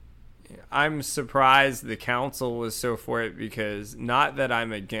 I'm surprised the council was so for it, because not that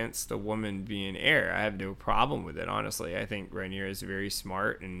I'm against a woman being heir. I have no problem with it, honestly. I think Rhaenyra is very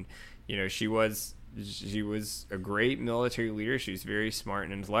smart, and she was a great military leader. She's very smart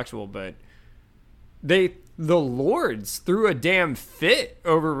and intellectual, but the lords threw a damn fit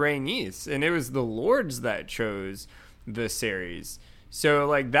over Rhaenys, and it was the lords that chose Viserys.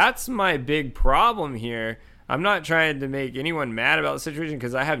 So that's my big problem here. I'm not trying to make anyone mad about the situation,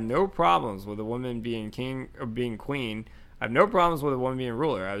 because I have no problems with a woman being king or being queen. I have no problems with a woman being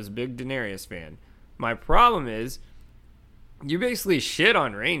ruler. I was a big Daenerys fan. My problem is, you basically shit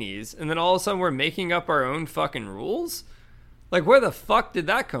on Rhaenys, and then all of a sudden we're making up our own fucking rules? Where the fuck did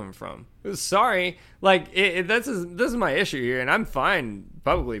that come from? Sorry. This is my issue here, and I'm fine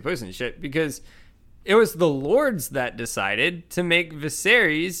publicly posting shit, because it was the lords that decided to make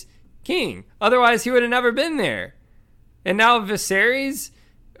Viserys king. Otherwise, he would have never been there. And now Viserys,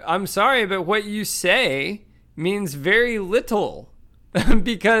 I'm sorry, but what you say means very little,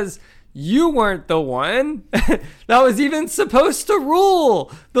 because you weren't the one that was even supposed to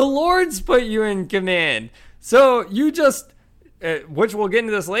rule. The lords put you in command. So you just, which we'll get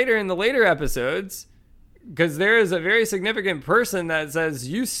into this later in the later episodes, because there is a very significant person that says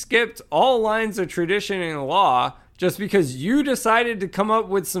you skipped all lines of tradition and law just because you decided to come up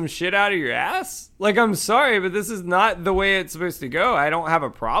with some shit out of your ass. I'm sorry, but this is not the way it's supposed to go. I don't have a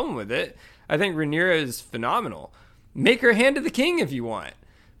problem with it. I think Rhaenyra is phenomenal. Make her hand to the king if you want.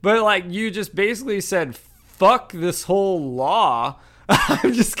 But you just basically said, fuck this whole law.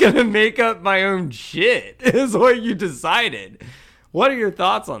 I'm just going to make up my own shit, is what you decided. What are your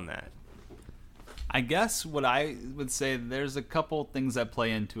thoughts on that? I guess what I would say, there's a couple things that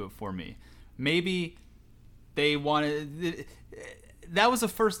play into it for me. Maybe they wanted... That was the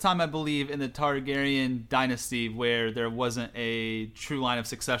first time, I believe, in the Targaryen dynasty where there wasn't a true line of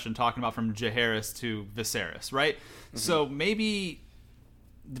succession, talking about from Jaehaerys to Viserys, right? Mm-hmm. So maybe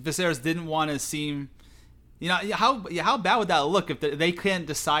Viserys didn't want to seem... how bad would that look if they can't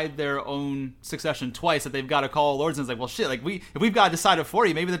decide their own succession twice, that they've got to call lords, and it's well, shit, if we've got to decide it for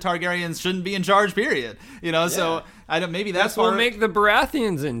you, maybe the Targaryens shouldn't be in charge, period. Yeah. So I don't, maybe that's we'll make the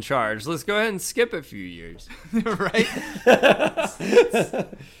Baratheons in charge. Let's go ahead and skip a few years. Right?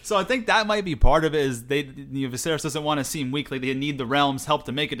 So I think that might be part of it, is Viserys doesn't want to seem weak, they need the realm's help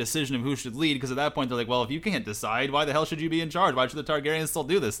to make a decision of who should lead, because at that point they're well, if you can't decide, why the hell should you be in charge? Why should the Targaryens still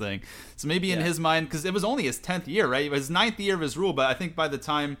do this thing? So maybe in his mind, because it was only his 10th year, right? It was his 9th year of his rule, but I think by the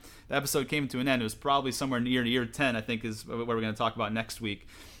time the episode came to an end, it was probably somewhere near year 10, I think, is what we're going to talk about next week.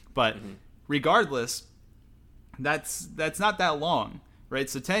 But regardless, that's not that long, right?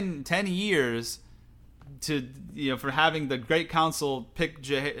 So 10 years to for having the Great Council pick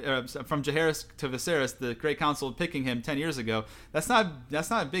from Jaehaerys to Viserys, the Great Council picking him 10 years ago. That's not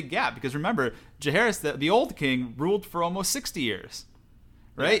a big gap, because remember, Jaehaerys, the old king, ruled for almost 60 years.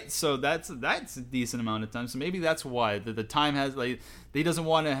 Right, yeah. So that's a decent amount of time. So maybe that's why the time has he doesn't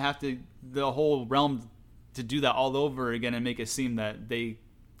want to have to the whole realm to do that all over again and make it seem that they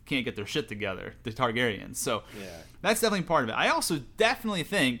can't get their shit together, the Targaryens. So Yeah. that's definitely part of it. I also definitely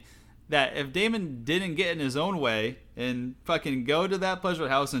think that if Daemon didn't get in his own way and fucking go to that Pleasure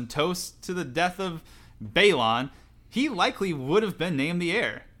House and toast to the death of Balon, he likely would have been named the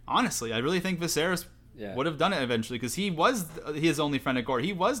heir. Honestly, I really think Viserys would have done it eventually, because he was his only friend at court.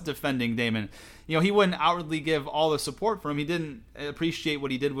 He was defending Daemon. You know, he wouldn't outwardly give all the support for him. He didn't appreciate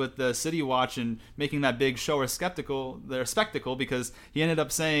what he did with the City Watch and making that big show or spectacle, because he ended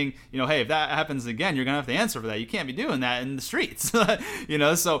up saying, you know, hey, if that happens again, you're gonna have to answer for that. You can't be doing that in the streets. You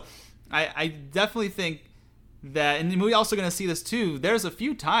know, so I definitely think that, and we're also gonna see this too. There's a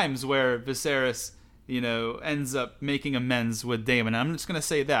few times where Viserys, you know, ends up making amends with Daemon. I'm just going to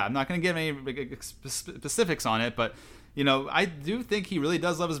say that. I'm not going to give any specifics on it, but, you know, I do think he really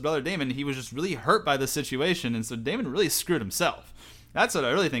does love his brother Daemon. He was just really hurt by the situation, and so Daemon really screwed himself. That's what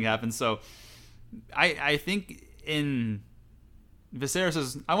I really think happened. So I think in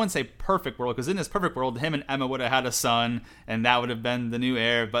Viserys' I wouldn't say perfect world, because in his perfect world, him and Aemma would have had a son, and that would have been the new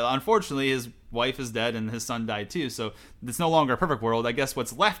heir. But unfortunately, his wife is dead and his son died too, so it's no longer a perfect world. I guess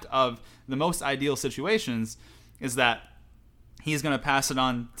what's left of the most ideal situations is that he's going to pass it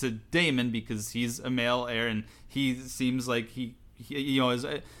on to Daemon, because he's a male heir and he seems like he you know,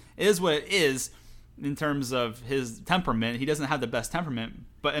 is what it is in terms of his temperament. He doesn't have the best temperament,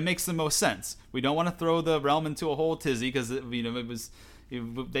 but it makes the most sense. We don't want to throw the realm into a whole tizzy, because you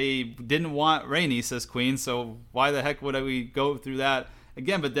know, they didn't want Rhaenys as queen, so why the heck would we go through that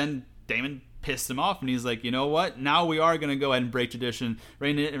again? But then Daemon pissed him off, and he's like, you know what? Now we are going to go ahead and break tradition.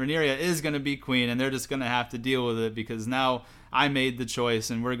 Rhaenyra is going to be queen, and they're just going to have to deal with it, because now I made the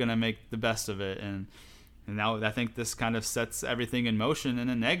choice, and we're going to make the best of it. And now I think this kind of sets everything in motion in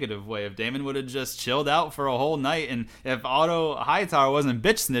a negative way. If Daemon would have just chilled out for a whole night, and if Otto Hightower wasn't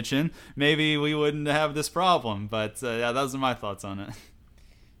bitch snitching, maybe we wouldn't have this problem. But yeah, those are my thoughts on it.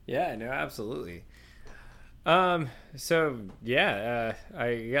 Yeah, no, absolutely. So yeah,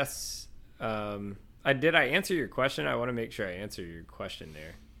 I guess. Did I answer your question? I want to make sure I answer your question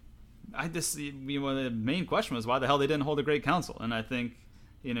there. The main question was why the hell they didn't hold a great council, and I think,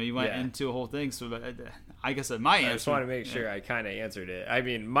 you know, you went into a whole thing. So I guess my answer. I just want to make sure I kind of answered it. I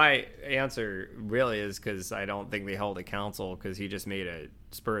mean, my answer really is because I don't think they held a council, because he just made a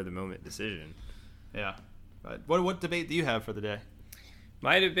spur of the moment decision. Yeah. But what debate do you have for the day?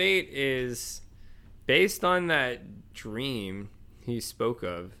 My debate is based on that dream he spoke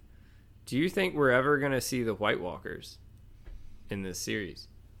of. Do you think we're ever going to see the White Walkers in this series?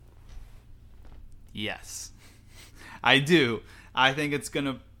 Yes, I do. I think it's going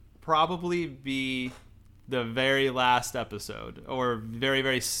to probably be the very last episode, or very,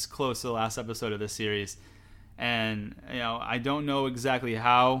 very close to the last episode of this series. And, you know, I don't know exactly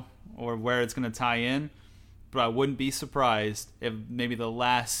how or where it's going to tie in, but I wouldn't be surprised if maybe the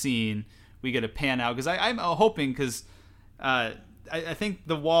last scene we get a pan out. Because I'm hoping, because I think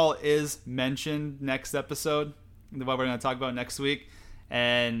the Wall is mentioned next episode, what we're going to talk about next week.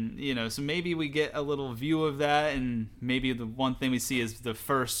 And, you know, so maybe we get a little view of that, and maybe the one thing we see is the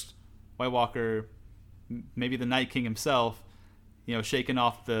first White Walker, maybe the Night King himself, you know, shaking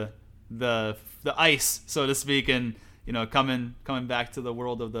off the ice, so to speak, and, you know, coming back to the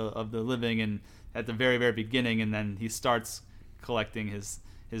world of the living, and at the very, very beginning, and then he starts collecting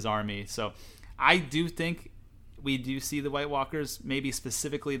his army. So I do think we do see the White Walkers, maybe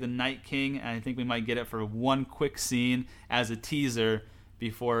specifically the Night King, and I think we might get it for one quick scene as a teaser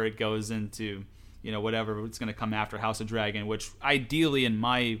before it goes into, you know, whatever it's going to come after House of Dragon, which ideally in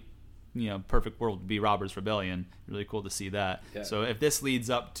my, you know, perfect world would be Robert's Rebellion. Really cool to see that. Yeah. So if this leads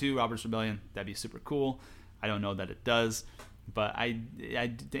up to Robert's Rebellion, that'd be super cool. I don't know that it does, but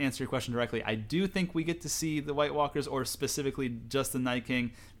to answer your question directly, I do think we get to see the White Walkers, or specifically just the Night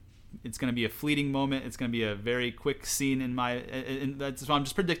King. It's going to be a fleeting moment. It's going to be a very quick scene that's what I'm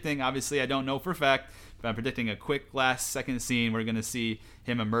just predicting. Obviously, I don't know for a fact, but I'm predicting a quick last second scene. We're going to see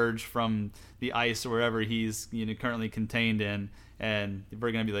him emerge from the ice or wherever he's, you know, currently contained in, and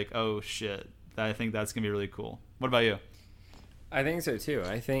we're going to be like, oh shit. I think that's going to be really cool. What about you? I think so too.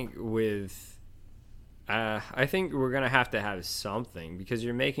 I think we're going to have something, because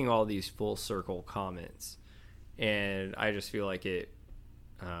you're making all these full circle comments, and I just feel like it.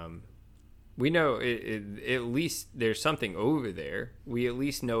 We know at least there's something over there. We at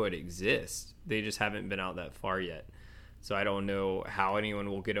least know it exists. They just haven't been out that far yet. So I don't know how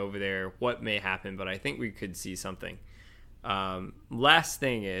anyone will get over there, what may happen, but I think we could see something. Last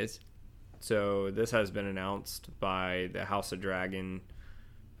thing is, so this has been announced by the House of Dragon,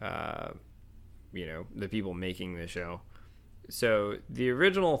 you know, the people making the show. So the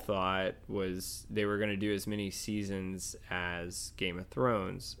original thought was they were going to do as many seasons as Game of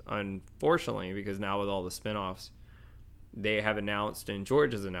Thrones. Unfortunately, because now with all the spinoffs, they have announced, and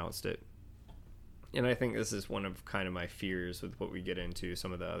George has announced it. And I think this is one of kind of my fears with what we get into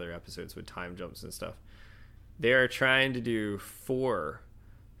some of the other episodes with time jumps and stuff. They are trying to do 4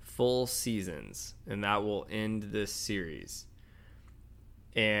 full seasons, and that will end this series.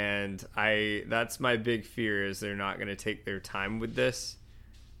 And that's my big fear, is they're not going to take their time with this.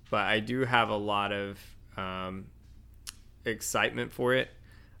 But I do have a lot of excitement for it.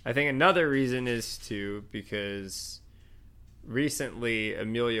 I think another reason is because recently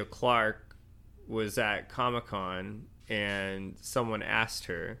Emilia Clarke was at Comic-Con and someone asked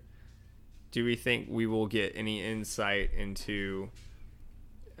her, do we think we will get any insight into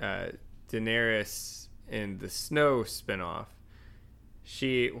Daenerys in the Snow spinoff?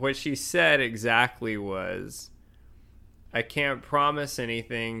 What she said exactly was, I can't promise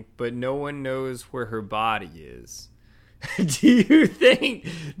anything, but no one knows where her body is. Do you think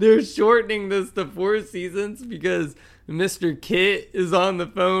they're shortening this to 4 seasons because Mr. Kit is on the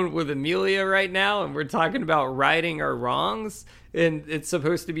phone with Emilia right now and we're talking about righting our wrongs and it's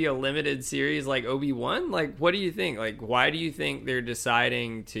supposed to be a limited series like Obi-Wan? Like, what do you think? Like, why do you think they're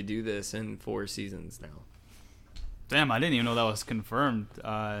deciding to do this in 4 seasons now? Damn, I didn't even know that was confirmed.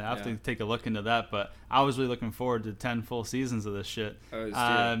 I have to take a look into that, but I was really looking forward to 10 full seasons of this shit.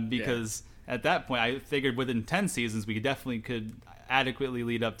 Because at that point, I figured within 10 seasons, we definitely could adequately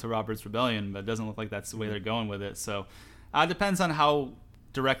lead up to Robert's Rebellion, but it doesn't look like that's the way they're going with it. So it depends on how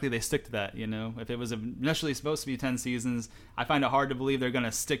directly they stick to that, you know? If it was initially supposed to be 10 seasons, I find it hard to believe they're going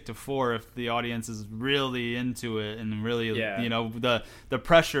to stick to 4 if the audience is really into it and really, you know, the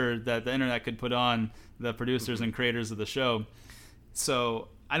pressure that the internet could put on the producers and creators of the show. So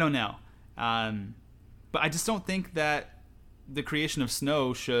I don't know. But I just don't think that the creation of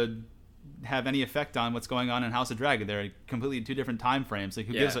Snow should have any effect on what's going on in House of Dragon. They're completely 2 different time frames. Like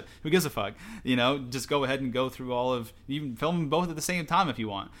who gives a fuck? You know, just go ahead and go through all of, you can film them both at the same time if you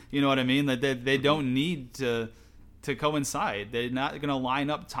want. You know what I mean? That they don't need to coincide. They're not going to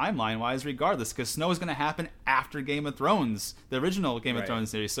line up timeline wise regardless, because Snow is going to happen after Game of Thrones, the original Game of Thrones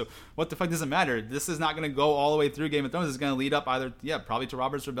series. So what the fuck does it matter? This is not going to go all the way through Game of Thrones. It's going to lead up either probably to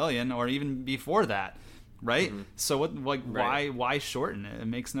Robert's Rebellion or even before that. Right? So why shorten it? It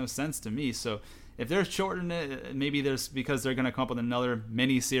makes no sense to me. So if they're shortening it, maybe there's because they're going to come up with another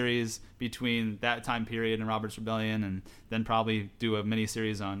mini series between that time period and Robert's Rebellion, and then probably do a mini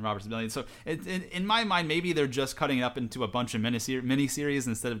series on Robert's Rebellion. So in my mind, maybe they're just cutting it up into a bunch of mini series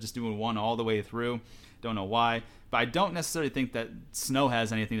instead of just doing one all the way through. Don't know why, but I don't necessarily think that Snow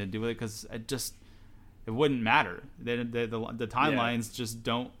has anything to do with it, because it wouldn't matter. The timelines just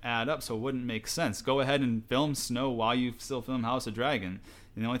don't add up, so it wouldn't make sense. Go ahead and film Snow while you still film House of Dragon.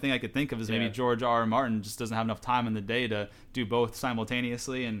 And the only thing I could think of is maybe George R. R. Martin just doesn't have enough time in the day to do both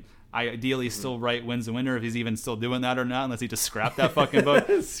simultaneously, and ideally still write Winds of Winter, if he's even still doing that or not, unless he just scrapped that fucking book.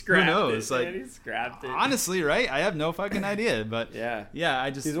 Who knows? He scrapped it. Honestly, right? I have no fucking idea, but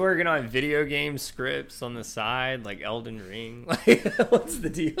he's working on video game scripts on the side, like Elden Ring. Like, what's the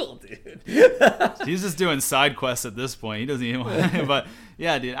deal, dude? He's just doing side quests at this point. He doesn't even want but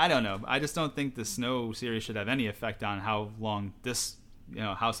yeah, dude, I don't know. I just don't think the Snow series should have any effect on how long this,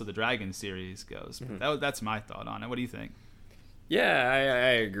 House of the Dragon series goes. That's my thought on it. What do you think? Yeah, I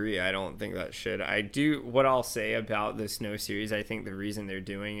agree. I don't think that should. What I'll say about the Snow series, I think the reason they're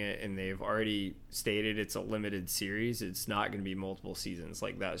doing it, and they've already stated it's a limited series, it's not going to be multiple seasons.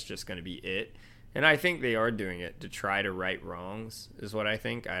 Like, that's just going to be it. And I think they are doing it to try to right wrongs, is what I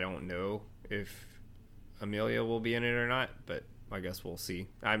think. I don't know if Emilia will be in it or not, but I guess we'll see.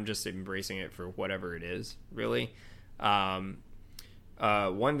 I'm just embracing it for whatever it is, really.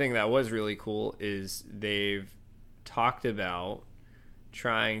 One thing that was really cool is they've talked about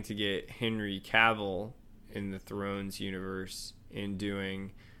trying to get Henry Cavill in the Thrones universe in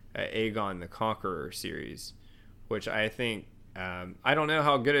doing Aegon the Conqueror series, which I think, I don't know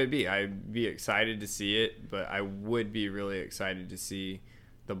how good it would be. I'd be excited to see it, but I would be really excited to see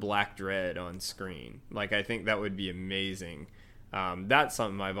the Black Dread on screen. Like, I think that would be amazing. That's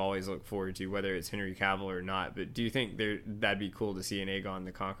something I've always looked forward to, whether it's Henry Cavill or not. But do you think that'd be cool to see an Aegon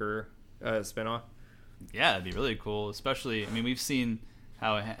the Conqueror spinoff? Yeah, it'd be really cool. Especially, I mean, we've seen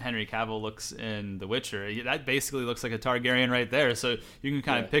how Henry Cavill looks in The Witcher. That basically looks like a Targaryen right there. So you can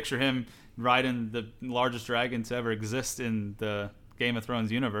kind of picture him riding the largest dragon to ever exist in the Game of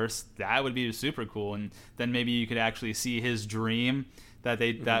Thrones universe. That would be super cool. And then maybe you could actually see his dream that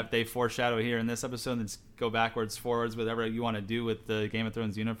they foreshadow here in this episode, and go backwards, forwards, whatever you want to do with the Game of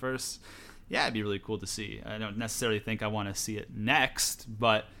Thrones universe. yeah, it'd be really cool to see. I don't necessarily think I want to see it next,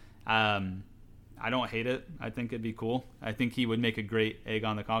 but I don't hate it. I think it'd be cool. I think he would make a great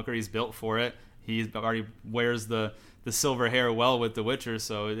Aegon the Conqueror. He's built for it. He already wears the silver hair well with The Witcher,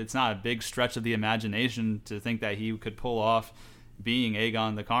 so it's not a big stretch of the imagination to think that he could pull off being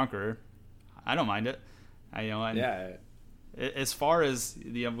Aegon the Conqueror. I don't mind it. As far as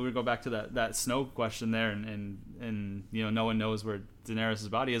we go back to that snow question there, and no one knows where Daenerys'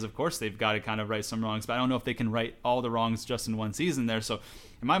 body is. Of course, they've got to kind of right some wrongs, but I don't know if they can right all the wrongs just in one season there. So,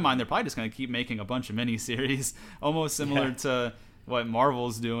 in my mind, they're probably just going to keep making a bunch of miniseries, almost similar to what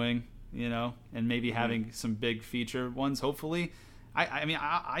Marvel's doing, and maybe having some big feature ones. Hopefully, I mean,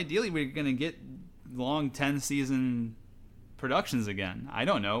 ideally, we're going to get long 10-season productions again. I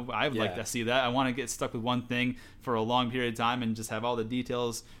don't know. I would like to see that. I want to get stuck with one thing for a long period of time and just have all the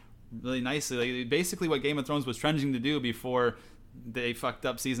details really nicely. Like, basically what Game of Thrones was trending to do before they fucked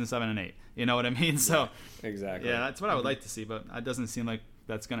up season 7 and 8. You know what I mean? So exactly. Yeah, that's what I would like to see, but it doesn't seem like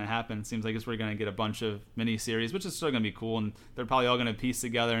that's going to happen. It seems like we're going to get a bunch of mini series, which is still going to be cool, and they're probably all going to piece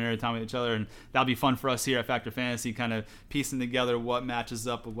together and intertwine with each other, and that'll be fun for us here at Factor Fantasy, kind of piecing together what matches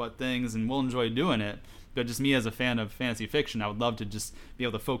up with what things, and we'll enjoy doing it. But just me as a fan of fantasy fiction, I would love to just be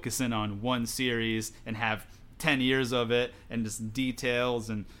able to focus in on one series and have 10 years of it and just details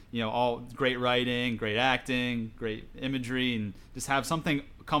and, all great writing, great acting, great imagery, and just have something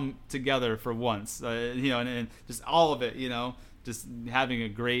come together for once, and just all of it, just having a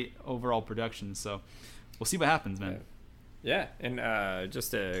great overall production. So we'll see what happens, man. Yeah. And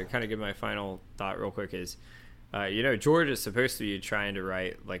just to kind of give my final thought real quick is, George is supposed to be trying to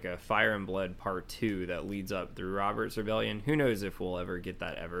write like a Fire and Blood Part 2 that leads up through Robert's Rebellion. Who knows if we'll ever get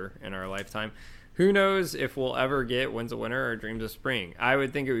that ever in our lifetime. Who knows if we'll ever get Winds of Winter or Dreams of Spring. I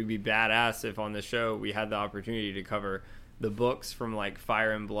would think it would be badass if on the show we had the opportunity to cover the books from like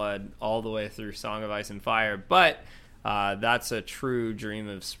Fire and Blood all the way through Song of Ice and Fire. But that's a true dream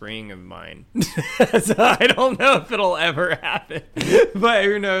of spring of mine. So I don't know if it'll ever happen. But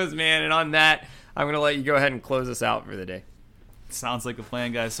who knows, man. And on that, I'm going to let you go ahead and close us out for the day. Sounds like a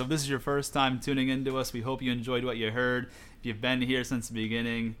plan, guys. So if this is your first time tuning into us, we hope you enjoyed what you heard. If you've been here since the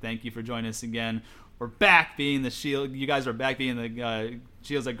beginning, thank you for joining us again. We're back being the shield. You guys are back being the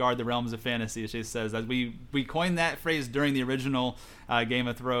shields that guard the realms of fantasy, as she says. As we coined that phrase during the original Game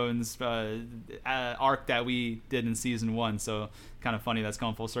of Thrones arc that we did in season 1. So kind of funny that's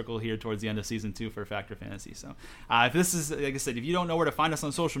going full circle here towards the end of season 2 for Factor Fantasy. So if this is, like I said, if you don't know where to find us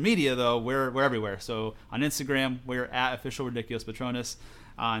on social media, though, we're everywhere. So on Instagram, we're at Official Ridiculous Patronus.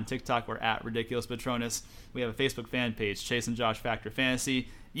 On TikTok, we're at Ridiculous Patronus. We have a Facebook fan page, Chase and Josh Factor Fantasy.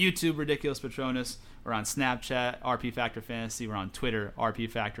 YouTube, Ridiculous Patronus. We're on Snapchat, RP Factor Fantasy. We're on Twitter, RP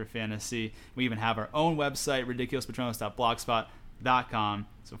Factor Fantasy. We even have our own website, ridiculouspatronus.blogspot.com.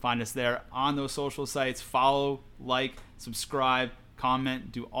 So find us there on those social sites. Follow, like, subscribe,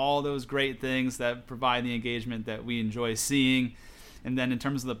 comment, do all those great things that provide the engagement that we enjoy seeing. And then in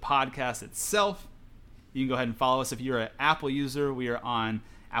terms of the podcast itself, you can go ahead and follow us. If you're an Apple user, we are on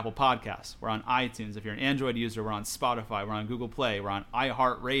Apple Podcasts. We're on iTunes. If you're an Android user, we're on Spotify. We're on Google Play. We're on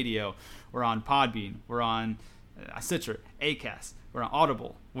iHeartRadio. We're on Podbean. We're on Stitcher, Acast. We're on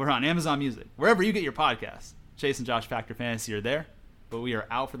Audible. We're on Amazon Music. Wherever you get your podcasts, Chase and Josh Factor Fantasy are there. But we are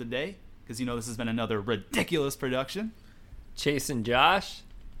out for the day because this has been another ridiculous production. Chase and Josh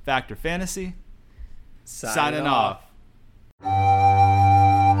Factor Fantasy signing off.